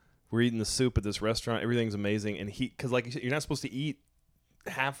we're eating the soup at this restaurant. Everything's amazing, and because like you're not supposed to eat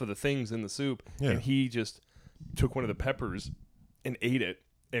half of the things in the soup, and he just took one of the peppers and ate it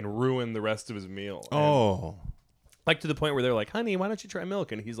and ruined the rest of his meal. Oh. Like to the point where they're like, honey, why don't you try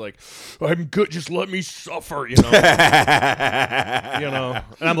milk? And he's like, I'm good. Just let me suffer, you know.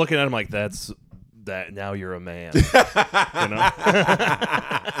 And I'm looking at him like, that. Now you're a man. You know.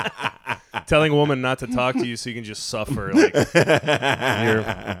 Telling a woman not to talk to you so you can just suffer. Like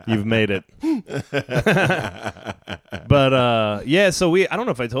you've made it. But so I don't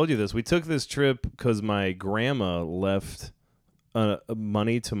know if I told you this. We took this trip because my grandma left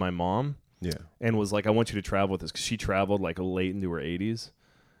money to my mom. Yeah. And was like, I want you to travel with us, because she traveled like late into her 80s.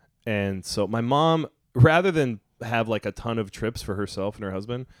 And so my mom, rather than have like a ton of trips for herself and her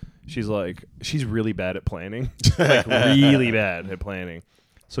husband, she's really bad at planning. Like really bad at planning.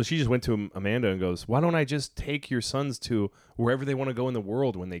 So she just went to Amanda and goes, why don't I just take your sons to wherever they want to go in the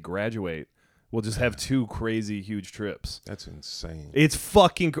world when they graduate? We'll just have 2 crazy huge trips. That's insane. It's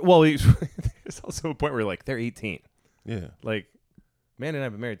fucking well. There's also a point where like they're 18. Yeah. Like, man and I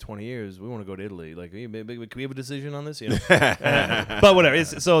have been married 20 years. We want to go to Italy. Like, can we have a decision on this? But whatever.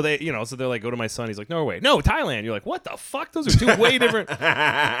 So they, so they're like, go to my son. He's like, Norway. No, Thailand. You're like, what the fuck? Those are 2 way different.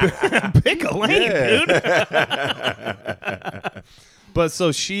 Pick a lane, dude. But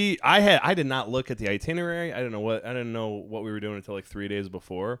so I did not look at the itinerary. I didn't know what we were doing until like 3 days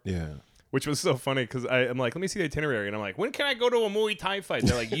before. Yeah. Which was so funny because I'm like, let me see the itinerary. And I'm like, when can I go to a Muay Thai fight?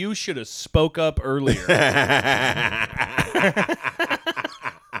 They're like, you should have spoke up earlier.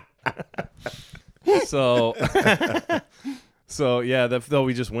 So yeah, though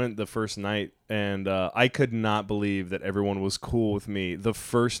we just went the first night, and I could not believe that everyone was cool with me the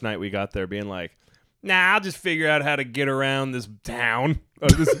first night we got there, being like, nah, I'll just figure out how to get around this town.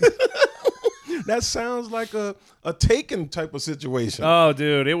 That sounds like a Taken type of situation. Oh,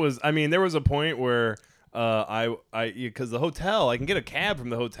 dude, it was. I mean, there was a point where because the hotel, I can get a cab from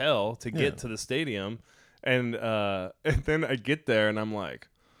the hotel to get to the stadium, and then I get there and I'm like,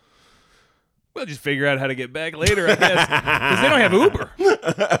 we'll just figure out how to get back later, I guess, because they don't have Uber.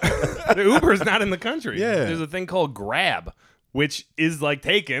 The Uber is not in the country. Yeah, there's a thing called Grab, which is like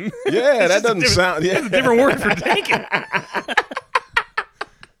Taken. Yeah, that doesn't sound. Yeah, it's a different word for Taken.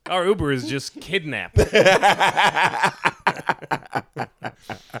 Our Uber is just kidnap. But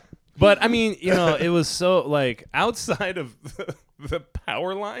I mean, it was so like outside of the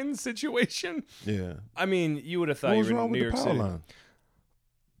power line situation. Yeah. I mean, you would have thought you were in New York City. Line?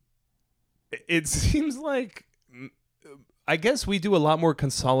 It seems like, I guess we do a lot more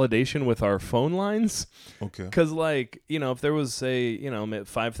consolidation with our phone lines. Okay. Because, like, if there was, say,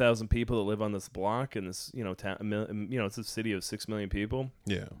 5,000 people that live on this block in this, it's a city of 6 million people.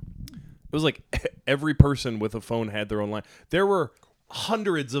 Yeah. It was like every person with a phone had their own line. There were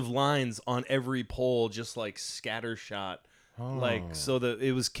hundreds of lines on every pole, just like scattershot. Like, so that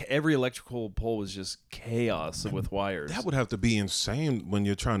it was every electrical pole was just chaos with wires. That would have to be insane when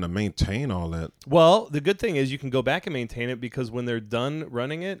you're trying to maintain all that. Well, the good thing is you can go back and maintain it, because when they're done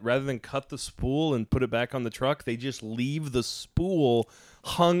running it, rather than cut the spool and put it back on the truck, they just leave the spool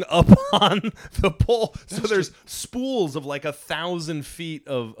hung up on the pole. So there's spools of like 1,000 feet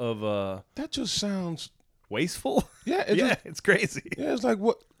of That just sounds wasteful. Yeah, It's crazy. Yeah, it's like,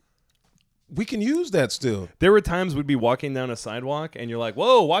 what? We can use that still. There were times we'd be walking down a sidewalk and you're like,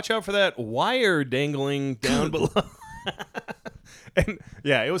 whoa, watch out for that wire dangling down below. And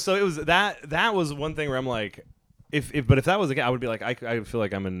yeah, it was that was one thing where I'm like, if that was the case, I would be like, I feel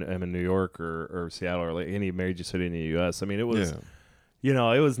like I'm in New York or Seattle or like any major city in the US. I mean, it was it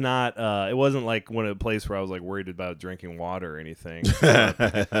was not it wasn't like a place where I was like worried about drinking water or anything.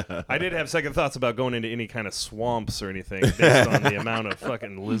 I did have second thoughts about going into any kind of swamps or anything based on the amount of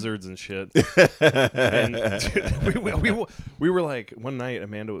fucking lizards and shit. And dude, we were like, one night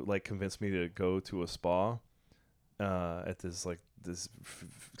Amanda like convinced me to go to a spa at this because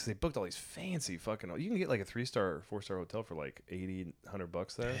they booked all these fancy fucking, you can get like a 3-star or 4-star hotel for like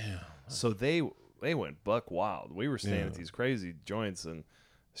 $80-$100 there. Damn. So they went buck wild. We were staying at these crazy joints, and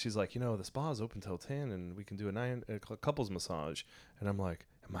she's like, the spa's open till 10, and we can do a couples massage. And I'm like,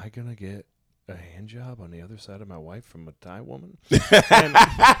 am I gonna get a hand job on the other side of my wife from a Thai woman?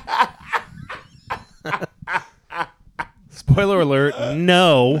 Spoiler alert: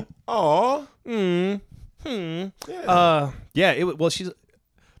 no. Aw. Yeah. She's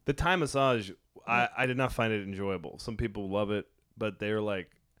the Thai massage. I did not find it enjoyable. Some people love it, but they're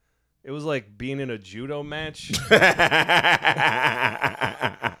like. It was like being in a judo match. The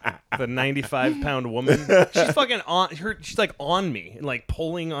 95-pound woman. She's fucking on her. She's like on me and like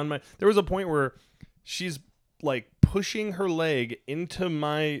pulling on my. There was a point where she's like pushing her leg into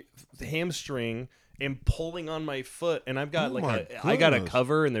my hamstring and pulling on my foot, and I've got I got a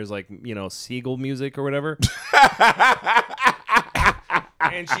cover, and there's like seagull music or whatever.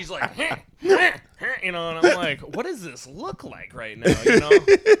 And she's like, and I'm like, what does this look like right now?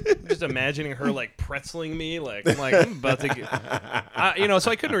 I'm just imagining her like pretzeling me, like I'm about to get,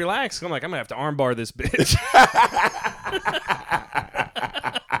 so I couldn't relax. I'm like, I'm gonna have to armbar this bitch.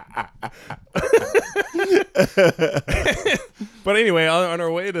 But anyway, on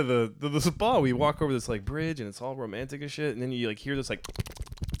our way to the spa, we walk over this like bridge, and it's all romantic and shit, and then you like hear this like.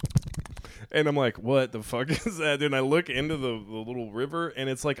 And I'm like, what the fuck is that, dude? And I look into the little river, and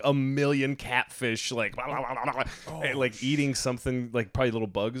it's like a million catfish, like, and, like eating something, like probably little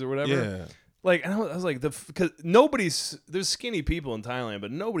bugs or whatever. Yeah. Like, and I was like, because there's skinny people in Thailand,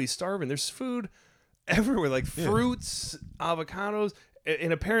 but nobody's starving. There's food everywhere, like fruits, avocados.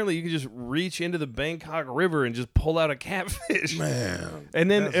 And apparently you can just reach into the Bangkok River and just pull out a catfish. Man.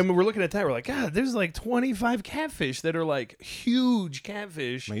 And we're looking at that. We're like, God, there's like 25 catfish that are like huge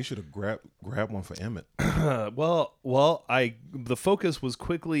catfish. Man, you should have grabbed one for Emmett. The focus was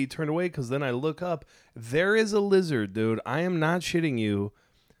quickly turned away, because then I look up. There is a lizard, dude. I am not shitting you.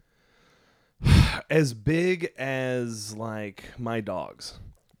 As big as like my dogs.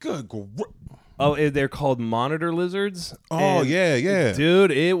 Good. Oh, they're called monitor lizards. Oh, yeah.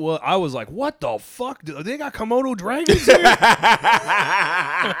 Dude, I was like, what the fuck? They got Komodo dragons here?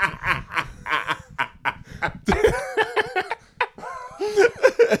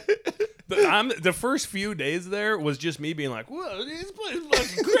 The first few days there was just me being like, whoa, this place is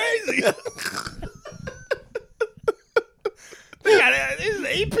fucking crazy. There's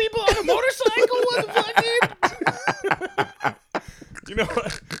 8 people on a motorcycle. What the fuck?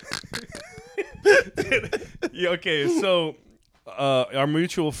 Okay, so our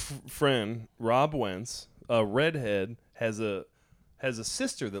mutual friend Rob Wentz, a redhead, has a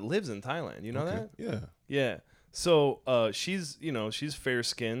sister that lives in Thailand. You know that? Yeah. So she's fair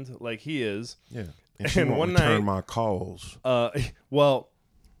skinned like he is. Yeah. And she won't return my calls.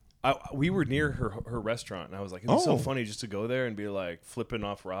 We were near her restaurant, and I was like, it'd be so funny just to go there and be like flipping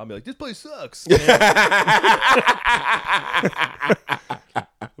off Rob, be like, this place sucks.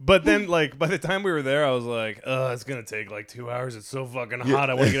 But then, like, by the time we were there, I was like, it's going to take like 2 hours. It's so fucking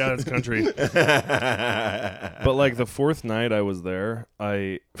hot. I want to get out of this country. But like the fourth night I was there,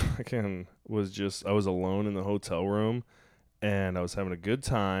 I was alone in the hotel room, and I was having a good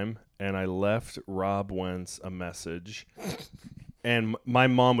time, and I left Rob Wentz a message. my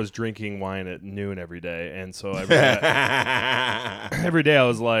mom was drinking wine at noon every day, and so every day I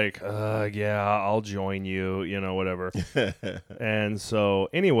was like, yeah, I'll join you, whatever. And so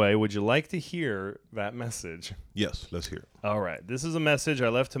anyway, would you like to hear that message? Yes, let's hear it. All right, this is a message I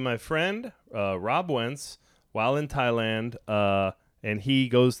left to my friend Rob Wentz while in Thailand, and he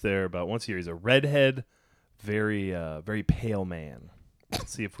goes there about once a year. He's a redhead, very very pale man.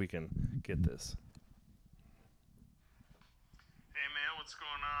 Let's see if we can get this. What's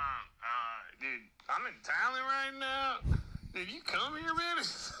going on? Dude, I'm in Thailand right now. Did you come here, man?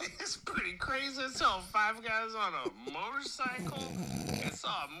 It's pretty crazy. I saw 5 guys on a motorcycle. I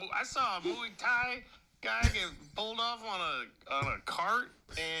saw a Muay Thai guy get pulled off on a cart,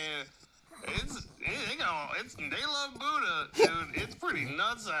 and they love Buddha, dude. It's pretty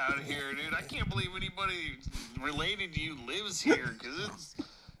nuts out here, dude. I can't believe anybody related to you lives here, because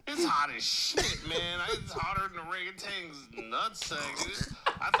it's hot as shit, man. It's hotter than orangutan's nutsack, dude.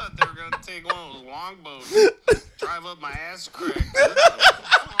 I thought they were going to take one of those longboats, drive up my ass crack. It's a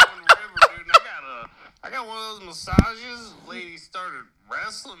flowing river, dude. And I got one of those massages. Lady started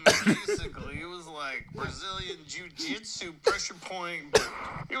wrestling me, basically. It was like Brazilian jiu-jitsu pressure point, but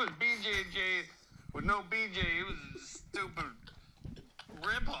it was BJJ with no BJ. It was a stupid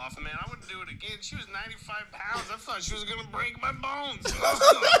rip-off, man. I wouldn't do it again. She was 95 pounds. I thought she was going to break my bones.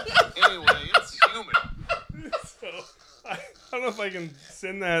 Anyway, it's humid. So, I don't know if I can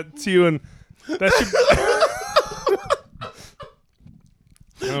send that to you, and that should...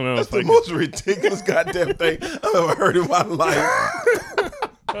 I don't know. That's the most ridiculous goddamn thing I've ever heard in my life.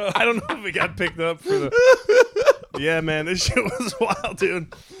 I don't know if it got picked up for the... Yeah, man, this shit was wild,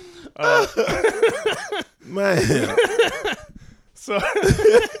 dude. Man. So,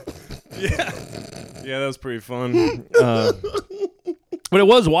 yeah, that was pretty fun. But it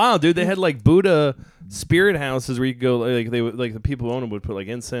was wild, dude. They had like Buddha spirit houses where you could go, like the people who own them would put like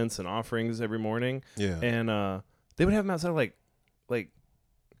incense and offerings every morning. Yeah, and they would have them outside of like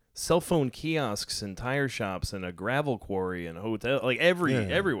cell phone kiosks and tire shops and a gravel quarry and a hotel, like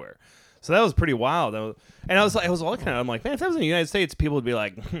everywhere. So that was pretty wild. And I was looking at it. I'm like, man, if that was in the United States, people would be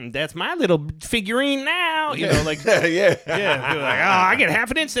like, that's my little figurine now. You know, like, yeah. People were like, oh, I get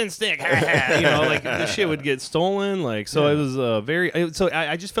half an incense stick. You know, like the shit would get stolen. Like, so it was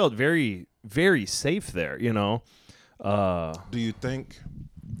I just felt very, very safe there, you know? Do you think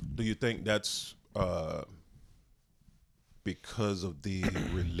that's because of the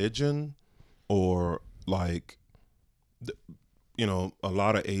religion, or like, you know, a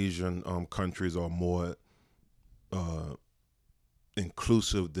lot of Asian countries are more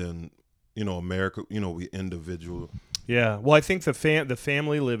inclusive than, you know, America. You know, we individual. Yeah, well, I think the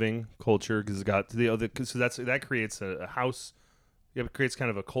family living culture, because that creates a house. It creates kind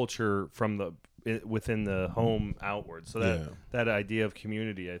of a culture from within the home outward. So that idea of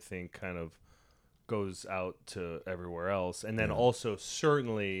community, I think, kind of goes out to everywhere else. And then also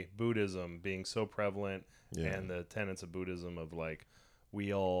certainly Buddhism being so prevalent. Yeah. And the tenets of Buddhism of like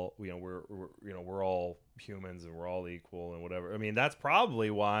we're all humans and we're all equal and whatever. I mean, that's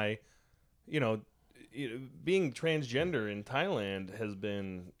probably why, you know, being transgender in Thailand has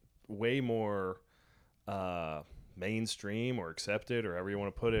been way more mainstream or accepted, or however you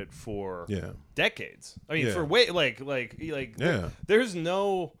want to put it, for decades. I mean, for way there's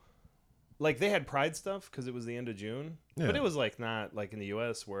no. Like, they had Pride stuff because it was the end of June. Yeah. But it was, like, not like in the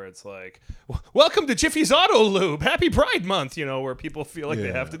U.S. where it's like, welcome to Jiffy's Auto Lube. Happy Pride Month, you know, where people feel like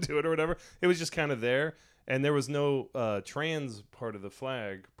they have to do it or whatever. It was just kind of there. And there was no trans part of the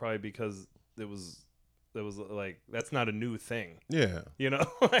flag, probably because it was like, that's not a new thing. Yeah. You know?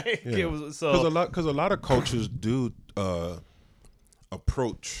 It was so. Because a lot of cultures do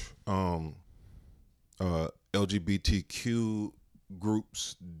approach LGBTQ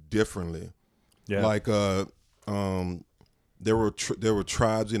groups differently. Like there were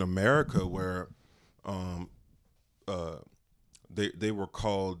tribes in America where they were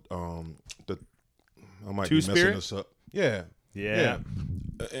called I might be messing this up. Yeah.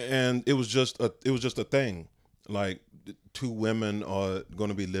 And it was just a thing. Like, 2 women are going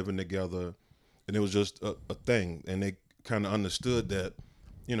to be living together, and it was just a thing. And they kind of understood that,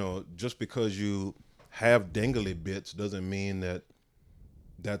 you know, just because you have dangly bits doesn't mean that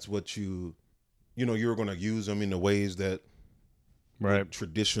that's what you're going to use them in the ways that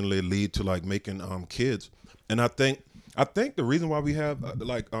traditionally lead to like making kids. And I think the reason why we have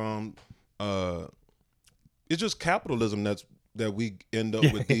it's just capitalism that we end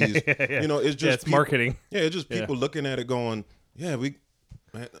up with these. You know, it's just it's marketing. Yeah, it's just people looking at it going,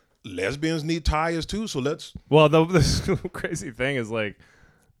 lesbians need tires too, so let's. Well, the crazy thing is, like,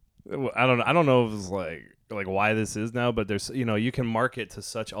 I don't know if it's like why this is now, but there's you can market to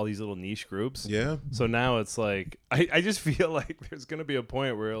such all these little niche groups. Yeah. So now it's like I just feel like there's gonna be a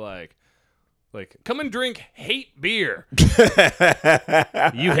point where like come and drink hate beer.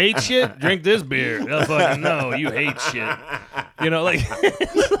 You hate shit? Drink this beer. They'll fucking know you hate shit. I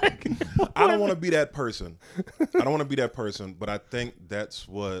don't want to be that person. But I think that's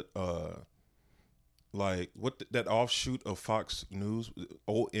what that offshoot of Fox News,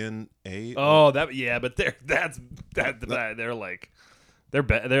 ONA. Oh, but they're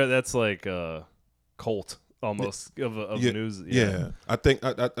that's like a cult almost of news. Yeah. I think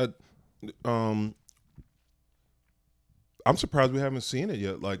I'm surprised we haven't seen it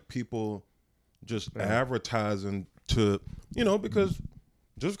yet. Like people just advertising to, because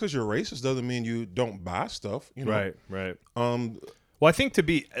just because you're racist doesn't mean you don't buy stuff. Right. Well, I think to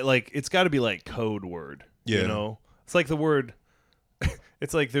be like, it's got to be like code word. Yeah. It's like the word.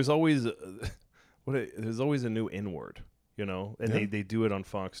 It's like there's always a new N word. And they do it on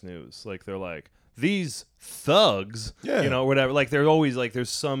Fox News. Like they're like, these thugs, whatever. Like they're always like there's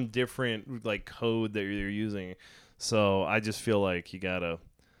some different like code that you're using. So I just feel like you gotta,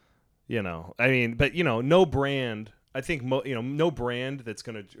 but no brand. I think no brand that's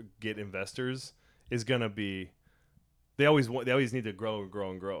gonna get investors is gonna be. They always need to grow and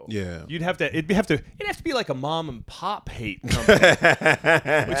grow and grow. Yeah, it'd have to be like a mom and pop hate company.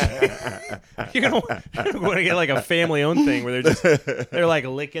 You're gonna want to get like a family owned thing where they're like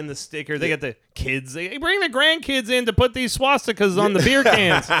licking the sticker. They got the kids. They bring the grandkids in to put these swastikas on the beer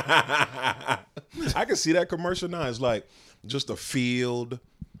cans. I can see that commercial now. It's like just a field,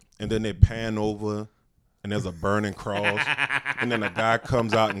 and then they pan over, and there's a burning cross, and then a guy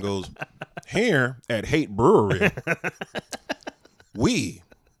comes out and goes, "Here at Hate Brewery, we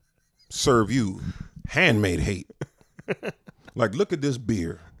serve you handmade hate. Like, look at this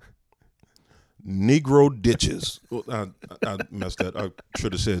beer. Negro ditches." Well, I messed that. I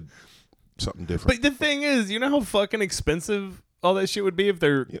should have said something different. But the thing is, you know how fucking expensive all that shit would be if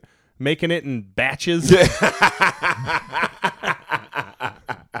they're making it in batches?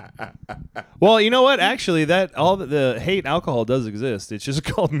 Well, you know what? Actually, that all the hate alcohol does exist. It's just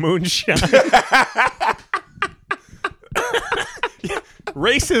called moonshine.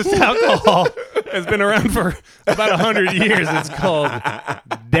 Racist alcohol has been around for about 100 years. It's called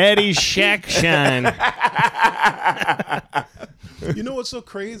Daddy Shack Shine. You know what's so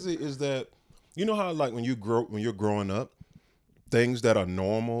crazy is that how like when you're growing up, things that are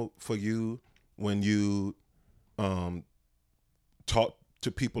normal for you when you talk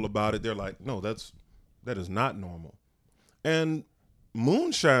to people about it, they're like, no, that is not normal. And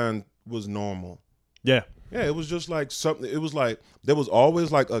moonshine was normal. Yeah. Yeah, it was just like something. It was like there was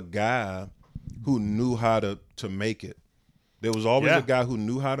always like a guy who knew how to make it. There was always a guy who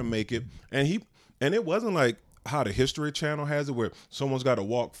knew how to make it, and it wasn't like how the History Channel has it, where someone's got to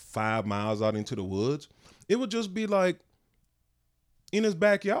walk 5 miles out into the woods. It would just be like in his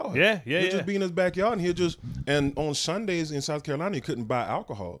backyard. He'd just be in his backyard, and on Sundays in South Carolina, you couldn't buy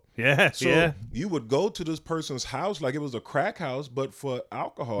alcohol. So you would go to this person's house like it was a crack house, but for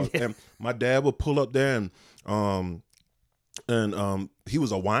alcohol. And my dad would pull up there, and he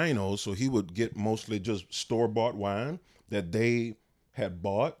was a wino, so he would get mostly just store-bought wine that they had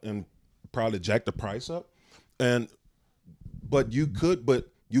bought and probably jack the price up. But you could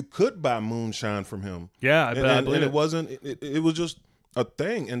buy moonshine from him. Yeah, and it wasn't. It was just a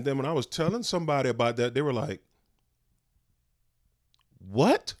thing. And then when I was telling somebody about that, they were like,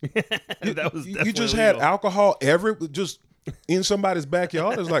 "What? You just had alcohol just in somebody's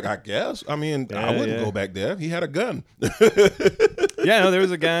backyard?" It's like, I guess. I mean, I wouldn't go back there. He had a gun. There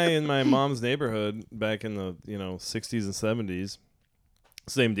was a guy in my mom's neighborhood back in the 60s and 70s.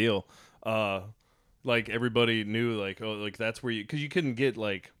 Same deal. Like everybody knew, like, oh, like that's where because you couldn't get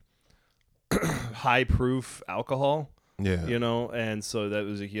like high proof alcohol. Yeah. And so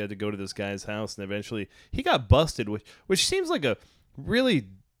he had to go to this guy's house, and eventually he got busted, which seems like a really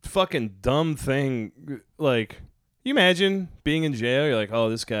fucking dumb thing. Like, you imagine being in jail, you're like, oh,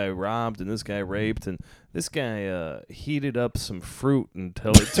 this guy robbed and this guy raped and this guy heated up some fruit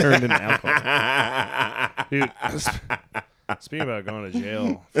until it turned into alcohol. Dude, speaking about going to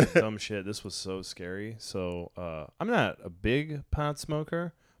jail for dumb shit, this was so scary. So I'm not a big pot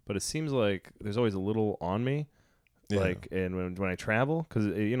smoker, but it seems like there's always a little on me. Like, and when I travel, because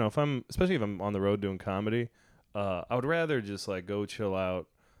especially if I'm on the road doing comedy, I would rather just like go chill out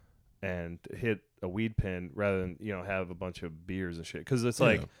and hit a weed pen rather than have a bunch of beers and shit. Because it's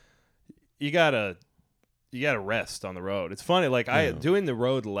like you gotta rest on the road. It's funny, like I doing the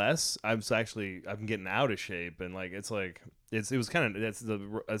road less. I'm getting out of shape, and like it's like it's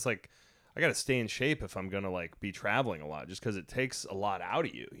like I got to stay in shape if I'm going to like be traveling a lot, just because it takes a lot out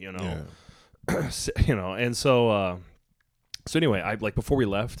of you, you know? Yeah. You know, and so anyway, I like before we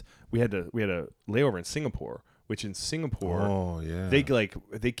left, we had a layover in Singapore, which in Singapore, Oh yeah.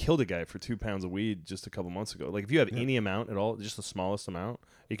 they killed a guy for 2 pounds of weed just a couple months ago. Like if you have any amount at all, just the smallest amount,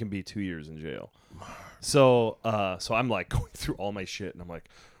 it can be 2 years in jail. So I'm like going through all my shit, and I'm like,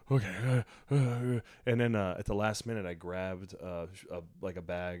 okay, and then at the last minute, I grabbed a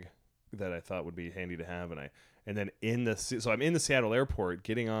bag that I thought would be handy to have, and then I'm in the Seattle airport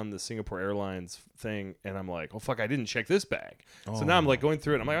getting on the Singapore Airlines thing, and I'm like, oh fuck, I didn't check this bag. So now I'm like going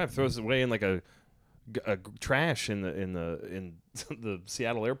through it, and I'm like, I have to throw this away in like a trash in the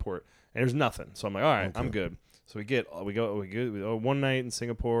Seattle airport, and there's nothing. So I'm like, all right, I'm good. So we go one night in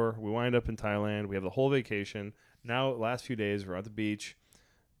Singapore, we wind up in Thailand, we have the whole vacation. Now last few days we're at the beach,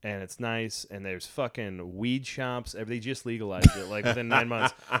 and it's nice, and there's fucking weed shops. They just legalized it like within 9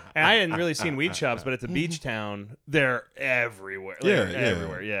 months. And I hadn't really seen weed shops, but at the beach town, they're everywhere.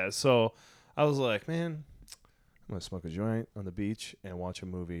 Everywhere. Yeah. So I was like, man, I'm gonna smoke a joint on the beach and watch a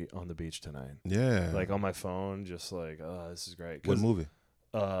movie on the beach tonight. Yeah. Like on my phone, just like, oh, this is great. What movie?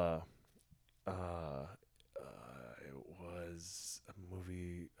 It was a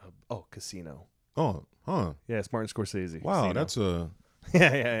movie. Casino. Oh, huh. Yeah, it's Martin Scorsese. Wow, Casino. that's a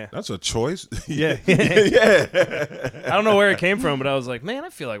yeah. that's a choice. Yeah. Yeah. I don't know where it came from, but I was like, man, I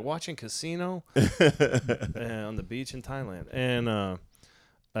feel like watching Casino on the beach in Thailand.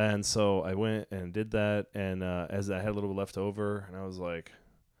 And so I went and did that, and as I had a little bit left over, and I was like,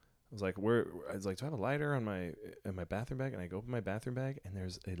 where? I was like, do I have a lighter in my bathroom bag? And I go open my bathroom bag, and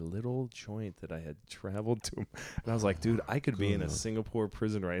there's a little joint that I had traveled to, and I was like, dude, I could be in a Singapore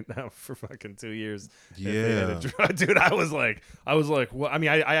prison right now for fucking 2 years. Yeah, dude, I was like, what? I mean,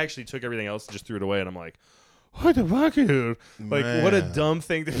 I actually took everything else and just threw it away, and I'm like, what the fuck, dude? Like, what a dumb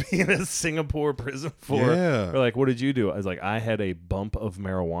thing to be in a Singapore prison for. Yeah. Or like, what did you do? I was like, I had a bump of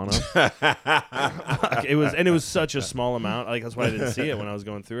marijuana. It was such a small amount. Like, that's why I didn't see it when I was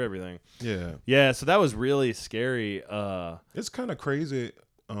going through everything. Yeah. Yeah, so that was really scary. It's kind of crazy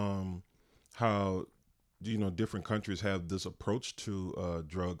how different countries have this approach to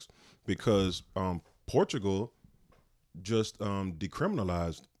drugs, because Portugal just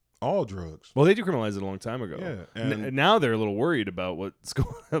decriminalized all drugs. Well, they decriminalized it a long time ago. Yeah, and now they're a little worried about what's going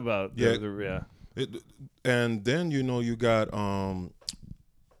about. Yeah, and then you got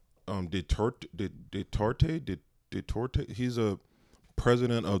Duterte. He's a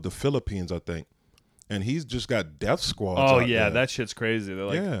president of the Philippines, I think, and he's just got death squads. Oh out yeah, there. that shit's crazy. They're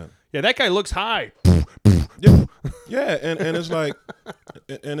like, yeah, that guy looks high. yeah, and it's like,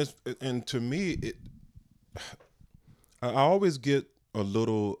 and to me, I always get a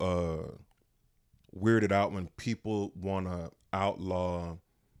little weirded out when people want to outlaw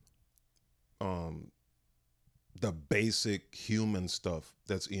the basic human stuff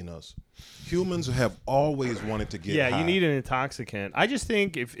that's in us. Humans have always wanted to get high. You need an intoxicant. I just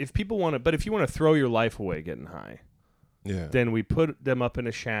think if people want to, but if you want to throw your life away getting high, then we put them up in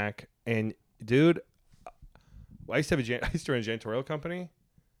a shack. And dude, I used to run a janitorial company.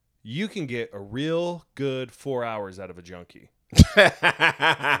 You can get a real good 4 hours out of a junkie.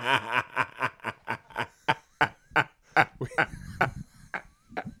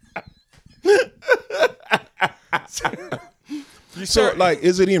 So, like,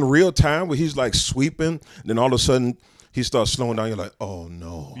 is it in real time where he's like sweeping, then all of a sudden he starts slowing down? You're like, oh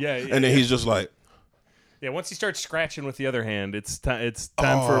no. Yeah. And then he's just like, yeah. Once he starts scratching with the other hand, it's time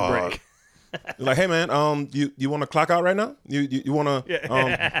for a break. Like, hey man, you want to clock out right now? You want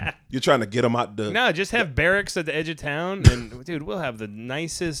to? You're trying to get him out the. No, just have barracks at the edge of town, and dude, we'll have the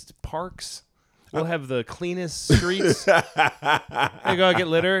nicest parks. We'll have the cleanest streets. You go get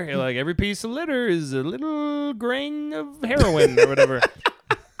litter. You're like, every piece of litter is a little grain of heroin or whatever.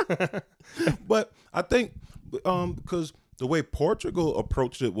 But I think because the way Portugal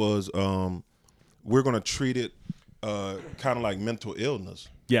approached it was, we're going to treat it kind of like mental illness.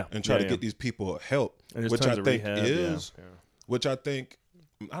 Yeah, and try to get these people help, which I think which I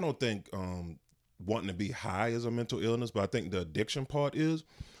don't think wanting to be high is a mental illness, but I think the addiction part is,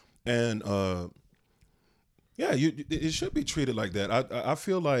 and it should be treated like that. I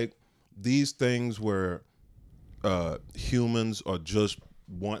feel like these things where humans are just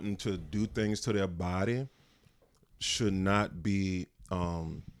wanting to do things to their body should not be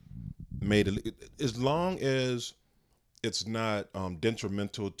made, as long as it's not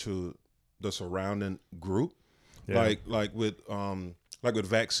detrimental to the surrounding group. Yeah. Like with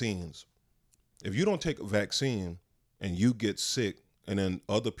vaccines. If you don't take a vaccine and you get sick, and then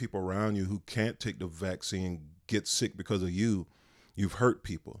other people around you who can't take the vaccine get sick because of you've hurt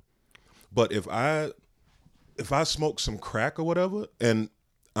people. But if I smoke some crack or whatever, and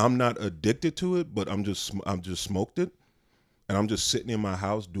I'm not addicted to it, but I'm just smoked it, and I'm just sitting in my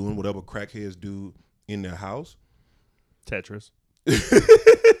house doing whatever crackheads do in their house. Tetris.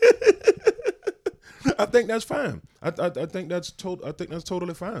 I think that's fine. I think that's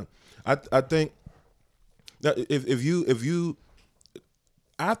totally fine. I think that if you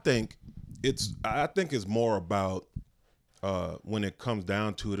I think it's more about when it comes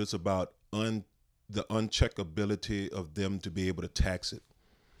down to it, it's about the uncheckability of them to be able to tax it.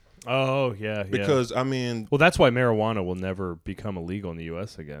 Oh, yeah. Because, I mean... Well, that's why marijuana will never become illegal in the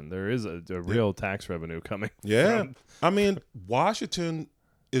U.S. again. There is a real tax revenue coming. Yeah. I mean, Washington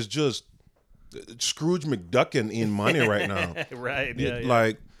is just Scrooge McDuckin in money right now. Right, yeah.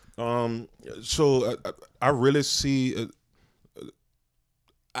 Like, so I really see...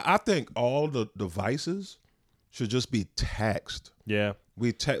 I think all the devices should just be taxed. Yeah.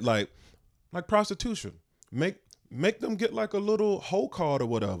 Like prostitution. Make them get like a little hoe card or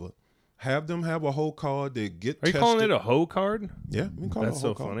whatever. Have them have a hoe card. They get Are you tested. calling it a hoe card? Yeah, we call That's it a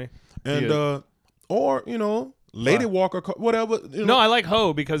hoe so card. funny. And or lady walker card, whatever. No, I like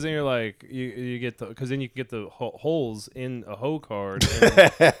hoe because then you're like you get because then you can get the holes in a hoe card.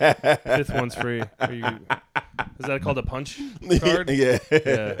 And fifth one's free. Is that called a punch card?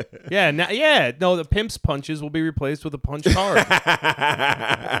 Yeah. No, the pimp's punches will be replaced with a punch card.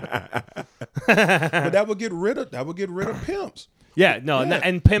 But that would get rid of pimps. Yeah, no,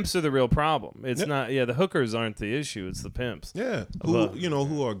 and pimps are the real problem. It's not. Yeah, the hookers aren't the issue. It's the pimps. Yeah,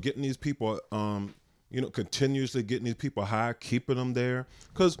 who are getting these people, continuously getting these people high, keeping them there.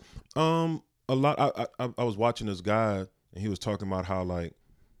 Because a lot. I was watching this guy, and he was talking about how like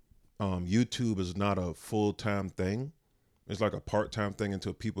YouTube is not a full-time thing. It's like a part-time thing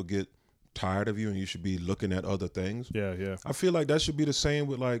until people get tired of you, and you should be looking at other things. Yeah. I feel like that should be the same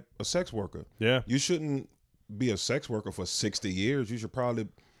with like a sex worker. Yeah, you shouldn't be a sex worker for 60 years. You should probably,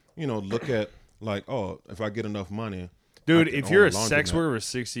 look at like, oh, if I get enough money. Dude, if you're a sex worker for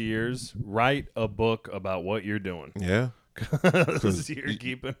 60 years, write a book about what you're doing. Yeah. Because you're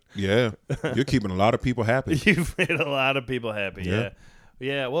keeping. Yeah. You're keeping a lot of people happy. You've made a lot of people happy. Yeah.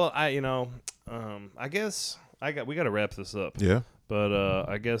 Yeah. Well, I guess we got to wrap this up. Yeah. But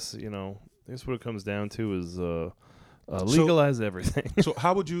I guess, what it comes down to is legalize everything. So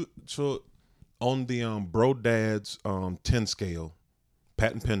how would you, on the Bro Dad's 10 scale,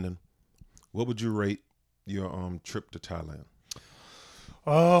 patent pending, what would you rate your trip to Thailand?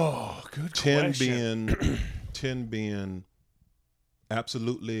 Oh, good 10 question. 10 being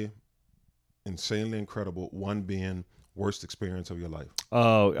absolutely insanely incredible, 1 being worst experience of your life.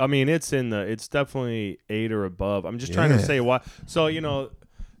 Oh, I mean, it's definitely 8 or above. I'm just trying to say why. So,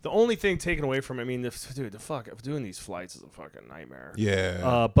 the only thing taken away from it, I mean, the fuck of doing these flights is a fucking nightmare.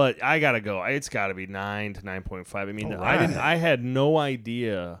 Yeah. But I gotta go. It's gotta be 9 to 9.5. I mean, I had no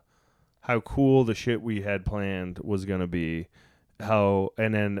idea how cool the shit we had planned was gonna be. And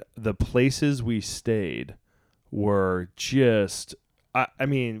then the places we stayed were just. I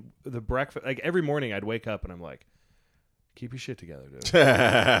mean, the breakfast. Like every morning, I'd wake up and I'm like, keep your shit together, dude.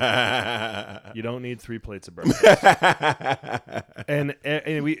 You don't need 3 plates of breakfast. and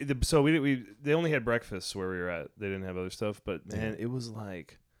they only had breakfast where we were at. They didn't have other stuff, but man, it was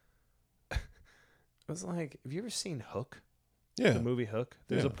like have you ever seen Hook? Yeah. The movie Hook.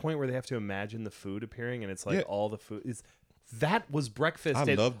 There's a point where they have to imagine the food appearing, and it's like all the food that was breakfast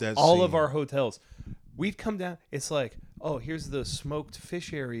I at love that all scene. of our hotels. We'd come down. It's like, oh, here's the smoked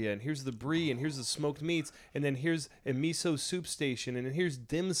fish area, and here's the brie, and here's the smoked meats, and then here's a miso soup station, and then here's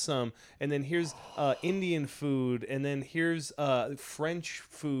dim sum, and then here's Indian food, and then here's French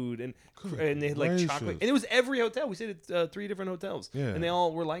food, and they had like chocolate, and it was every hotel. We stayed at 3 different hotels, and they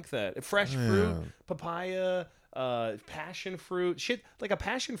all were like that. Fresh fruit, papaya, passion fruit, shit. Like a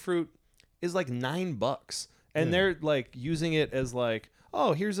passion fruit is like $9, and they're like using it as like,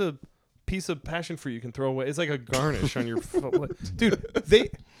 oh, here's a piece of passion fruit you can throw away. It's like a garnish on your dude.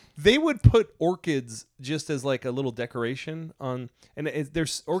 They would put orchids just as like a little decoration on, and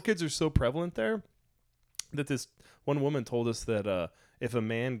there's orchids are so prevalent there that this one woman told us that if a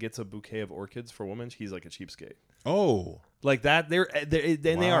man gets a bouquet of orchids for a woman, he's like a cheapskate. Oh, like that. They're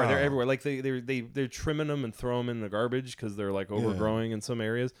everywhere. Like they're trimming them and throw them in the garbage because they're like overgrowing in some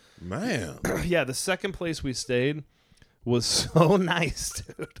areas. Man, yeah. The second place we stayed was so nice,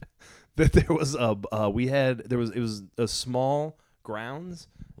 dude. That there was it was a small grounds,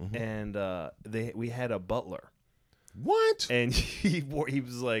 and we had a butler. What? And he works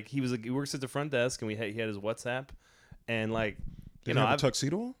at the front desk, and he had his WhatsApp, and like Did he have a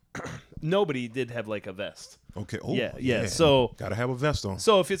tuxedo? Nobody did have like a vest. Okay. Oh, Yeah. So gotta have a vest on.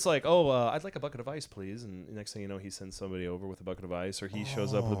 So if it's like, oh, I'd like a bucket of ice, please, and next thing you know, he sends somebody over with a bucket of ice, or he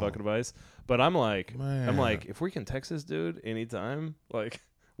shows up with a bucket of ice. But I'm like, if we can text this dude anytime, like,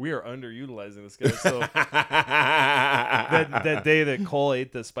 we are underutilizing this guy. So that day that Cole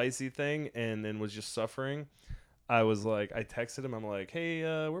ate the spicy thing and then was just suffering, I was like, I texted him. I'm like, hey,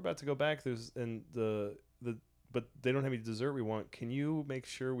 we're about to go back. But they don't have any dessert we want. Can you make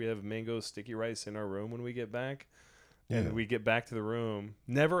sure we have mango sticky rice in our room when we get back? And we get back to the room,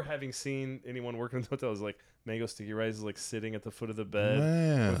 never having seen anyone working in the hotel. I was like, mango sticky rice is like sitting at the foot of the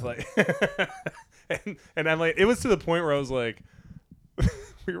bed. With like and I'm like, it was to the point where I was like,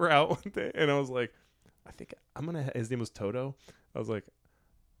 we were out one day and I was like, I think I'm going to, his name was Toto. I was like,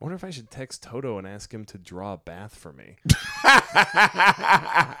 I wonder if I should text Toto and ask him to draw a bath for me.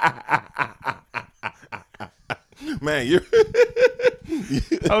 Man, you're.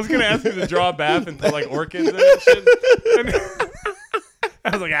 I was gonna ask him to draw a bath and put like orchids in it and shit. And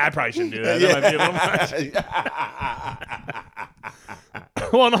I was like, I probably shouldn't do that. That might be a little much.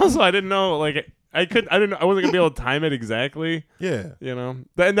 Well, and also I didn't know, like, I wasn't gonna be able to time it exactly. Yeah, you know.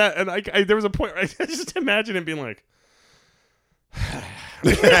 And there was a point where I just imagine him being like.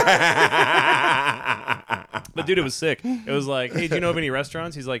 But dude, it was sick. It was like, hey, do you know of any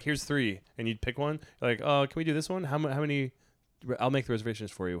restaurants? He's like, here's 3, and you'd pick one. Like, oh, can we do this one? How many? I'll make the reservations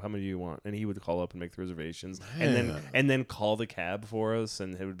for you. How many do you want? And he would call up and make the reservations, and then call the cab for us,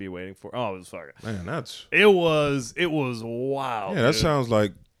 and he would be waiting for. Oh, it was fucking. Man, it was wild. Yeah, that sounds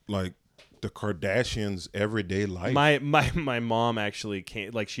like the Kardashians' everyday life. My mom actually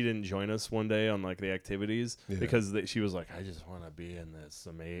came, like, she didn't join us one day on like the activities because she was like, I just want to be in this.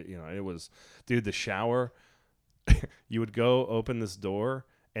 You know, it was, dude, the shower. You would go open this door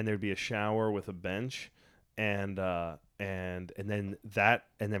and there'd be a shower with a bench, and then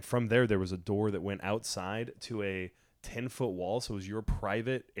from there was a door that went outside to a 10-foot wall, so it was your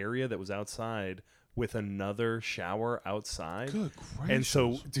private area that was outside with another shower outside. Good gracious. And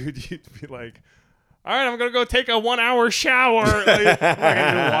so, dude, you'd be like, all right, I'm going to go take a 1-hour shower. Like,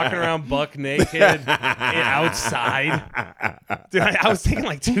 walking around buck naked outside. Dude, I was taking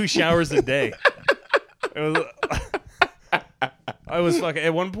like 2 showers a day. I was fucking,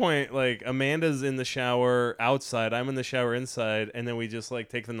 at one point, like, Amanda's in the shower outside, I'm in the shower inside, and then we just like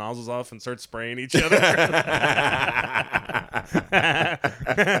take the nozzles off and start spraying each other.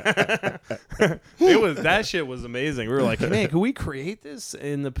 That shit was amazing. We were like, hey, man, can we create this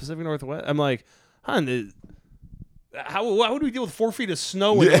in the Pacific Northwest? I'm like, hon, how would we deal with 4 feet of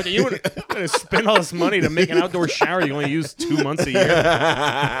snow? And you want to spend all this money to make an outdoor shower you only use 2 months a year?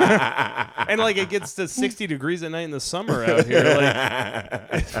 And like, it gets to 60 degrees at night in the summer out here. Like,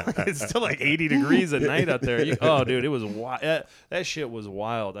 it's still like 80 degrees at night out there. Oh, dude, it was wild. That shit was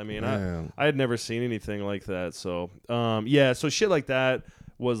wild. I mean, I had never seen anything like that. So, so shit like that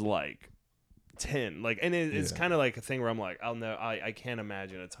was like 10. Like, and it's kind of like a thing where I'm like, I can't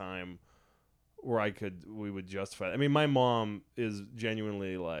imagine a time where we would justify it. I mean, my mom is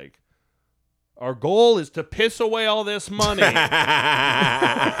genuinely like, our goal is to piss away all this money. So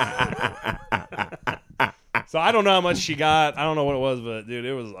I don't know how much she got. I don't know what it was, but dude,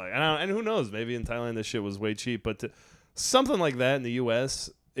 it was like, and who knows? Maybe in Thailand this shit was way cheap, but something like that in the U.S.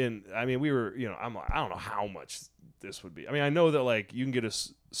 we were, you know, I'm like, I don't know how much this would be. I mean, I know that like you can get a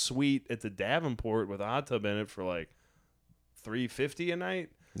suite at the Davenport with a hot tub in it for like $350 a night.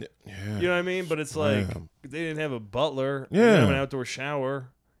 Yeah. You know what I mean? But it's like they didn't have a butler. They didn't have an outdoor shower,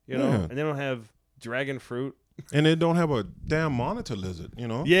 you know, and they don't have dragon fruit. And they don't have a damn monitor lizard, you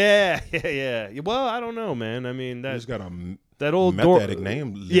know? Yeah. Well, I don't know, man. I mean, that, he's got that old methodic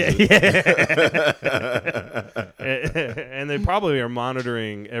name lizard. Yeah. And they probably are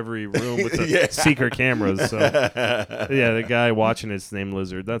monitoring every room with the secret cameras. So, the guy watching it's named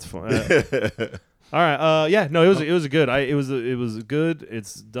Lizard. That's fun. All right. It was good. It was good.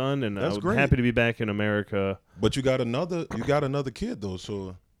 It's done, and I'm happy to be back in America. But you got another kid though,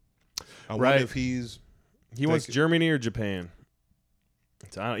 so I wonder if he wants Germany or Japan.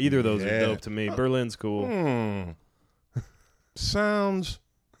 So either of those are dope to me. Berlin's cool. Sounds.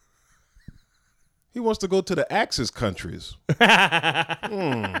 He wants to go to the Axis countries. All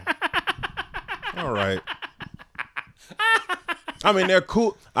right. I mean, they're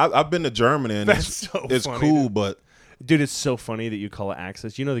cool. I've been to Germany, and it's funny, cool, dude. But dude, it's so funny that you call it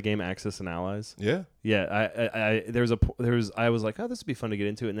Axis. You know the game Axis and Allies? Yeah. I was like, oh, this would be fun to get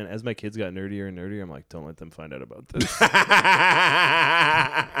into, and then as my kids got nerdier and nerdier, I'm like, don't let them find out about this. I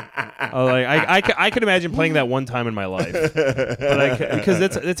could imagine playing that one time in my life, because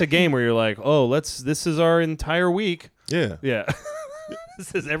it's a game where you're like, oh, this is our entire week. Yeah.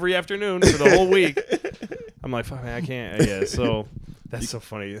 This is every afternoon for the whole week. I'm like, fuck, man, I can't. Yeah, so that's so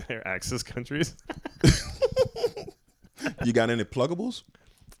funny. They're Axis countries. You got any pluggables?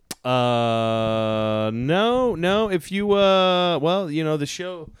 No. If you well, you know, the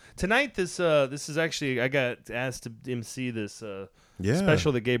show tonight. This is actually, I got asked to MC this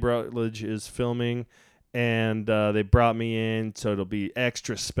special that Gabe Rutledge is filming, and they brought me in, so it'll be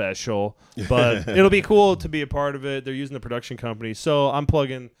extra special. But it'll be cool to be a part of it. They're using the production company, so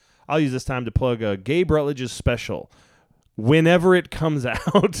I'll use this time to plug Gabe Rutledge's special. Whenever it comes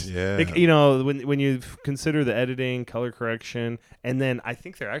out, you know, when you consider the editing, color correction, and then I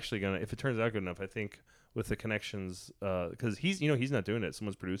think they're actually gonna, if it turns out good enough, I think with the connections, because he's not doing it,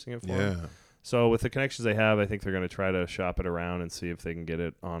 someone's producing it for him. So with the connections they have, I think they're gonna try to shop it around and see if they can get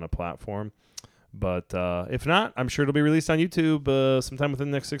it on a platform. But if not, I'm sure it'll be released on YouTube sometime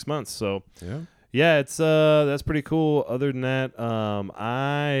within the next 6 months. So yeah, it's that's pretty cool. Other than that,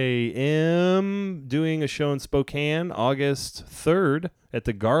 I am doing a show in Spokane August 3rd at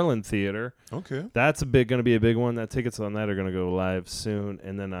the Garland Theater. Okay. That's going to be a big one. Tickets on that are going to go live soon.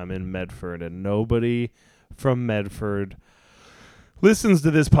 And then I'm in Medford, and nobody from Medford listens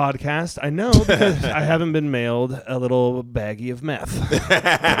to this podcast. I know, because I haven't been mailed a little baggie of meth.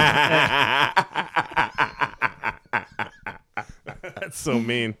 That's so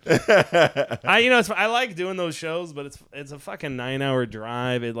mean. I like doing those shows, but it's a fucking 9-hour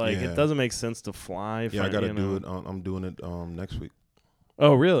drive. It doesn't make sense to fly. Yeah, I gotta do it. I'm doing it next week.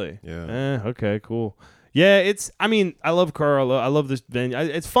 Oh, really? Yeah. Okay, cool. Yeah, I love Carl. I love this venue.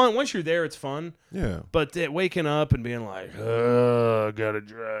 It's fun. Once you're there, it's fun. Yeah. But waking up and being like, oh, gotta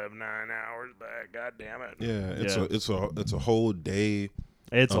drive 9 hours back. God damn it. Yeah, it's a whole day.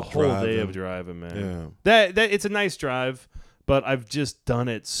 It's a whole day of driving, man. Yeah. That it's a nice drive. But I've just done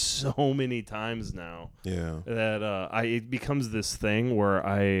it so many times now. Yeah. That it becomes this thing where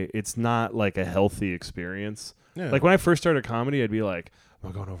it's not like a healthy experience. Yeah. Like when I first started comedy, I'd be like,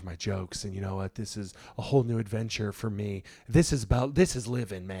 I'm going over my jokes, and you know what? This is a whole new adventure for me. This is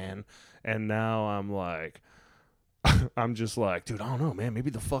living, man. And now I'm like, I'm just like, dude, I don't know, man.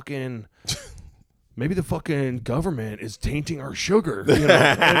 Maybe the fucking government is tainting our sugar. You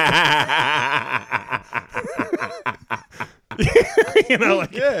know? You know, like,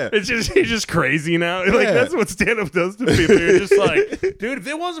 it's just crazy now. Like, that's what stand-up does to people. You're just like, dude, if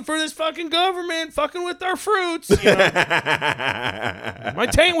it wasn't for this fucking government fucking with our fruits, you know, my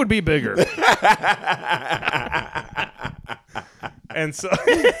taint would be bigger. And so,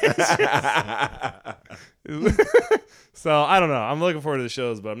 so I don't know. I'm looking forward to the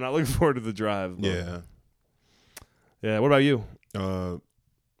shows, but I'm not looking forward to the drive. But. Yeah. What about you?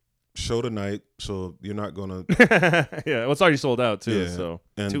 Show tonight, so you're not gonna. Yeah, well, it's already sold out too. Yeah. So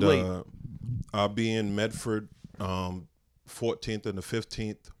and too late. I'll be in Medford, 14th and the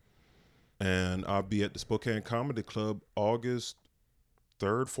 15th, and I'll be at the Spokane Comedy Club August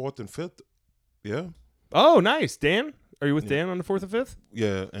 3rd, 4th, and 5th. Yeah. Oh, nice, Dan. Are you with Dan on the 4th and 5th?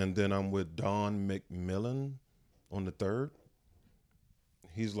 Yeah, and then I'm with Don McMillan on the 3rd.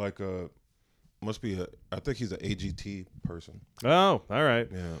 He's like I think he's an AGT person. Oh, all right.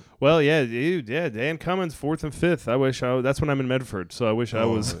 Yeah. Well, yeah, dude. Yeah, Dan Cummins, 4th and 5th. That's when I'm in Medford. So I wish I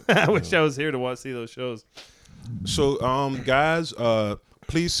was. I wish I was here to see those shows. So, guys,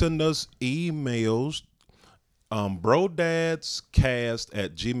 please send us emails.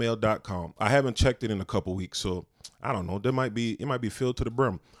 brodadscast@gmail.com. I haven't checked it in a couple weeks, so I don't know. It might be filled to the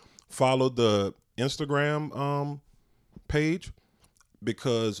brim. Follow the Instagram page,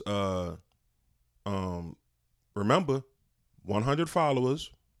 because remember, 100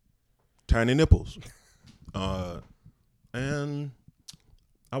 followers, tiny nipples. And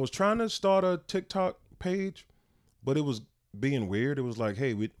I was trying to start a TikTok page, but it was being weird. It was like,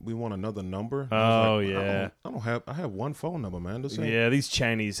 hey, we want another number. Oh, like, yeah. I have one phone number, man. Yeah, these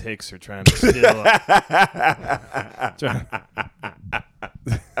Chinese hicks are trying to steal.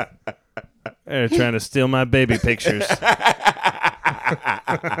 They're trying to steal my baby pictures.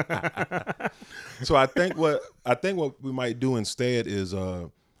 So I think what we might do instead is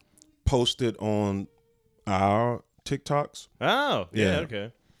post it on our TikToks. Oh, yeah,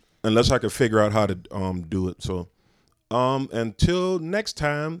 okay. Unless I can figure out how to do it. So until next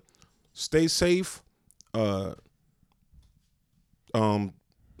time, stay safe. Suck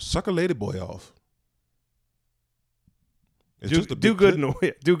a lady boy off. Do good in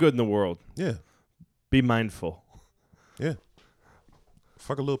the world. Yeah. Be mindful. Yeah.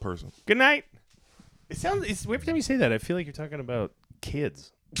 Fuck a little person. Good night. Every time you say that, I feel like you're talking about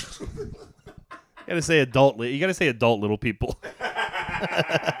kids. You gotta say adult little people.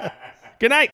 Good night.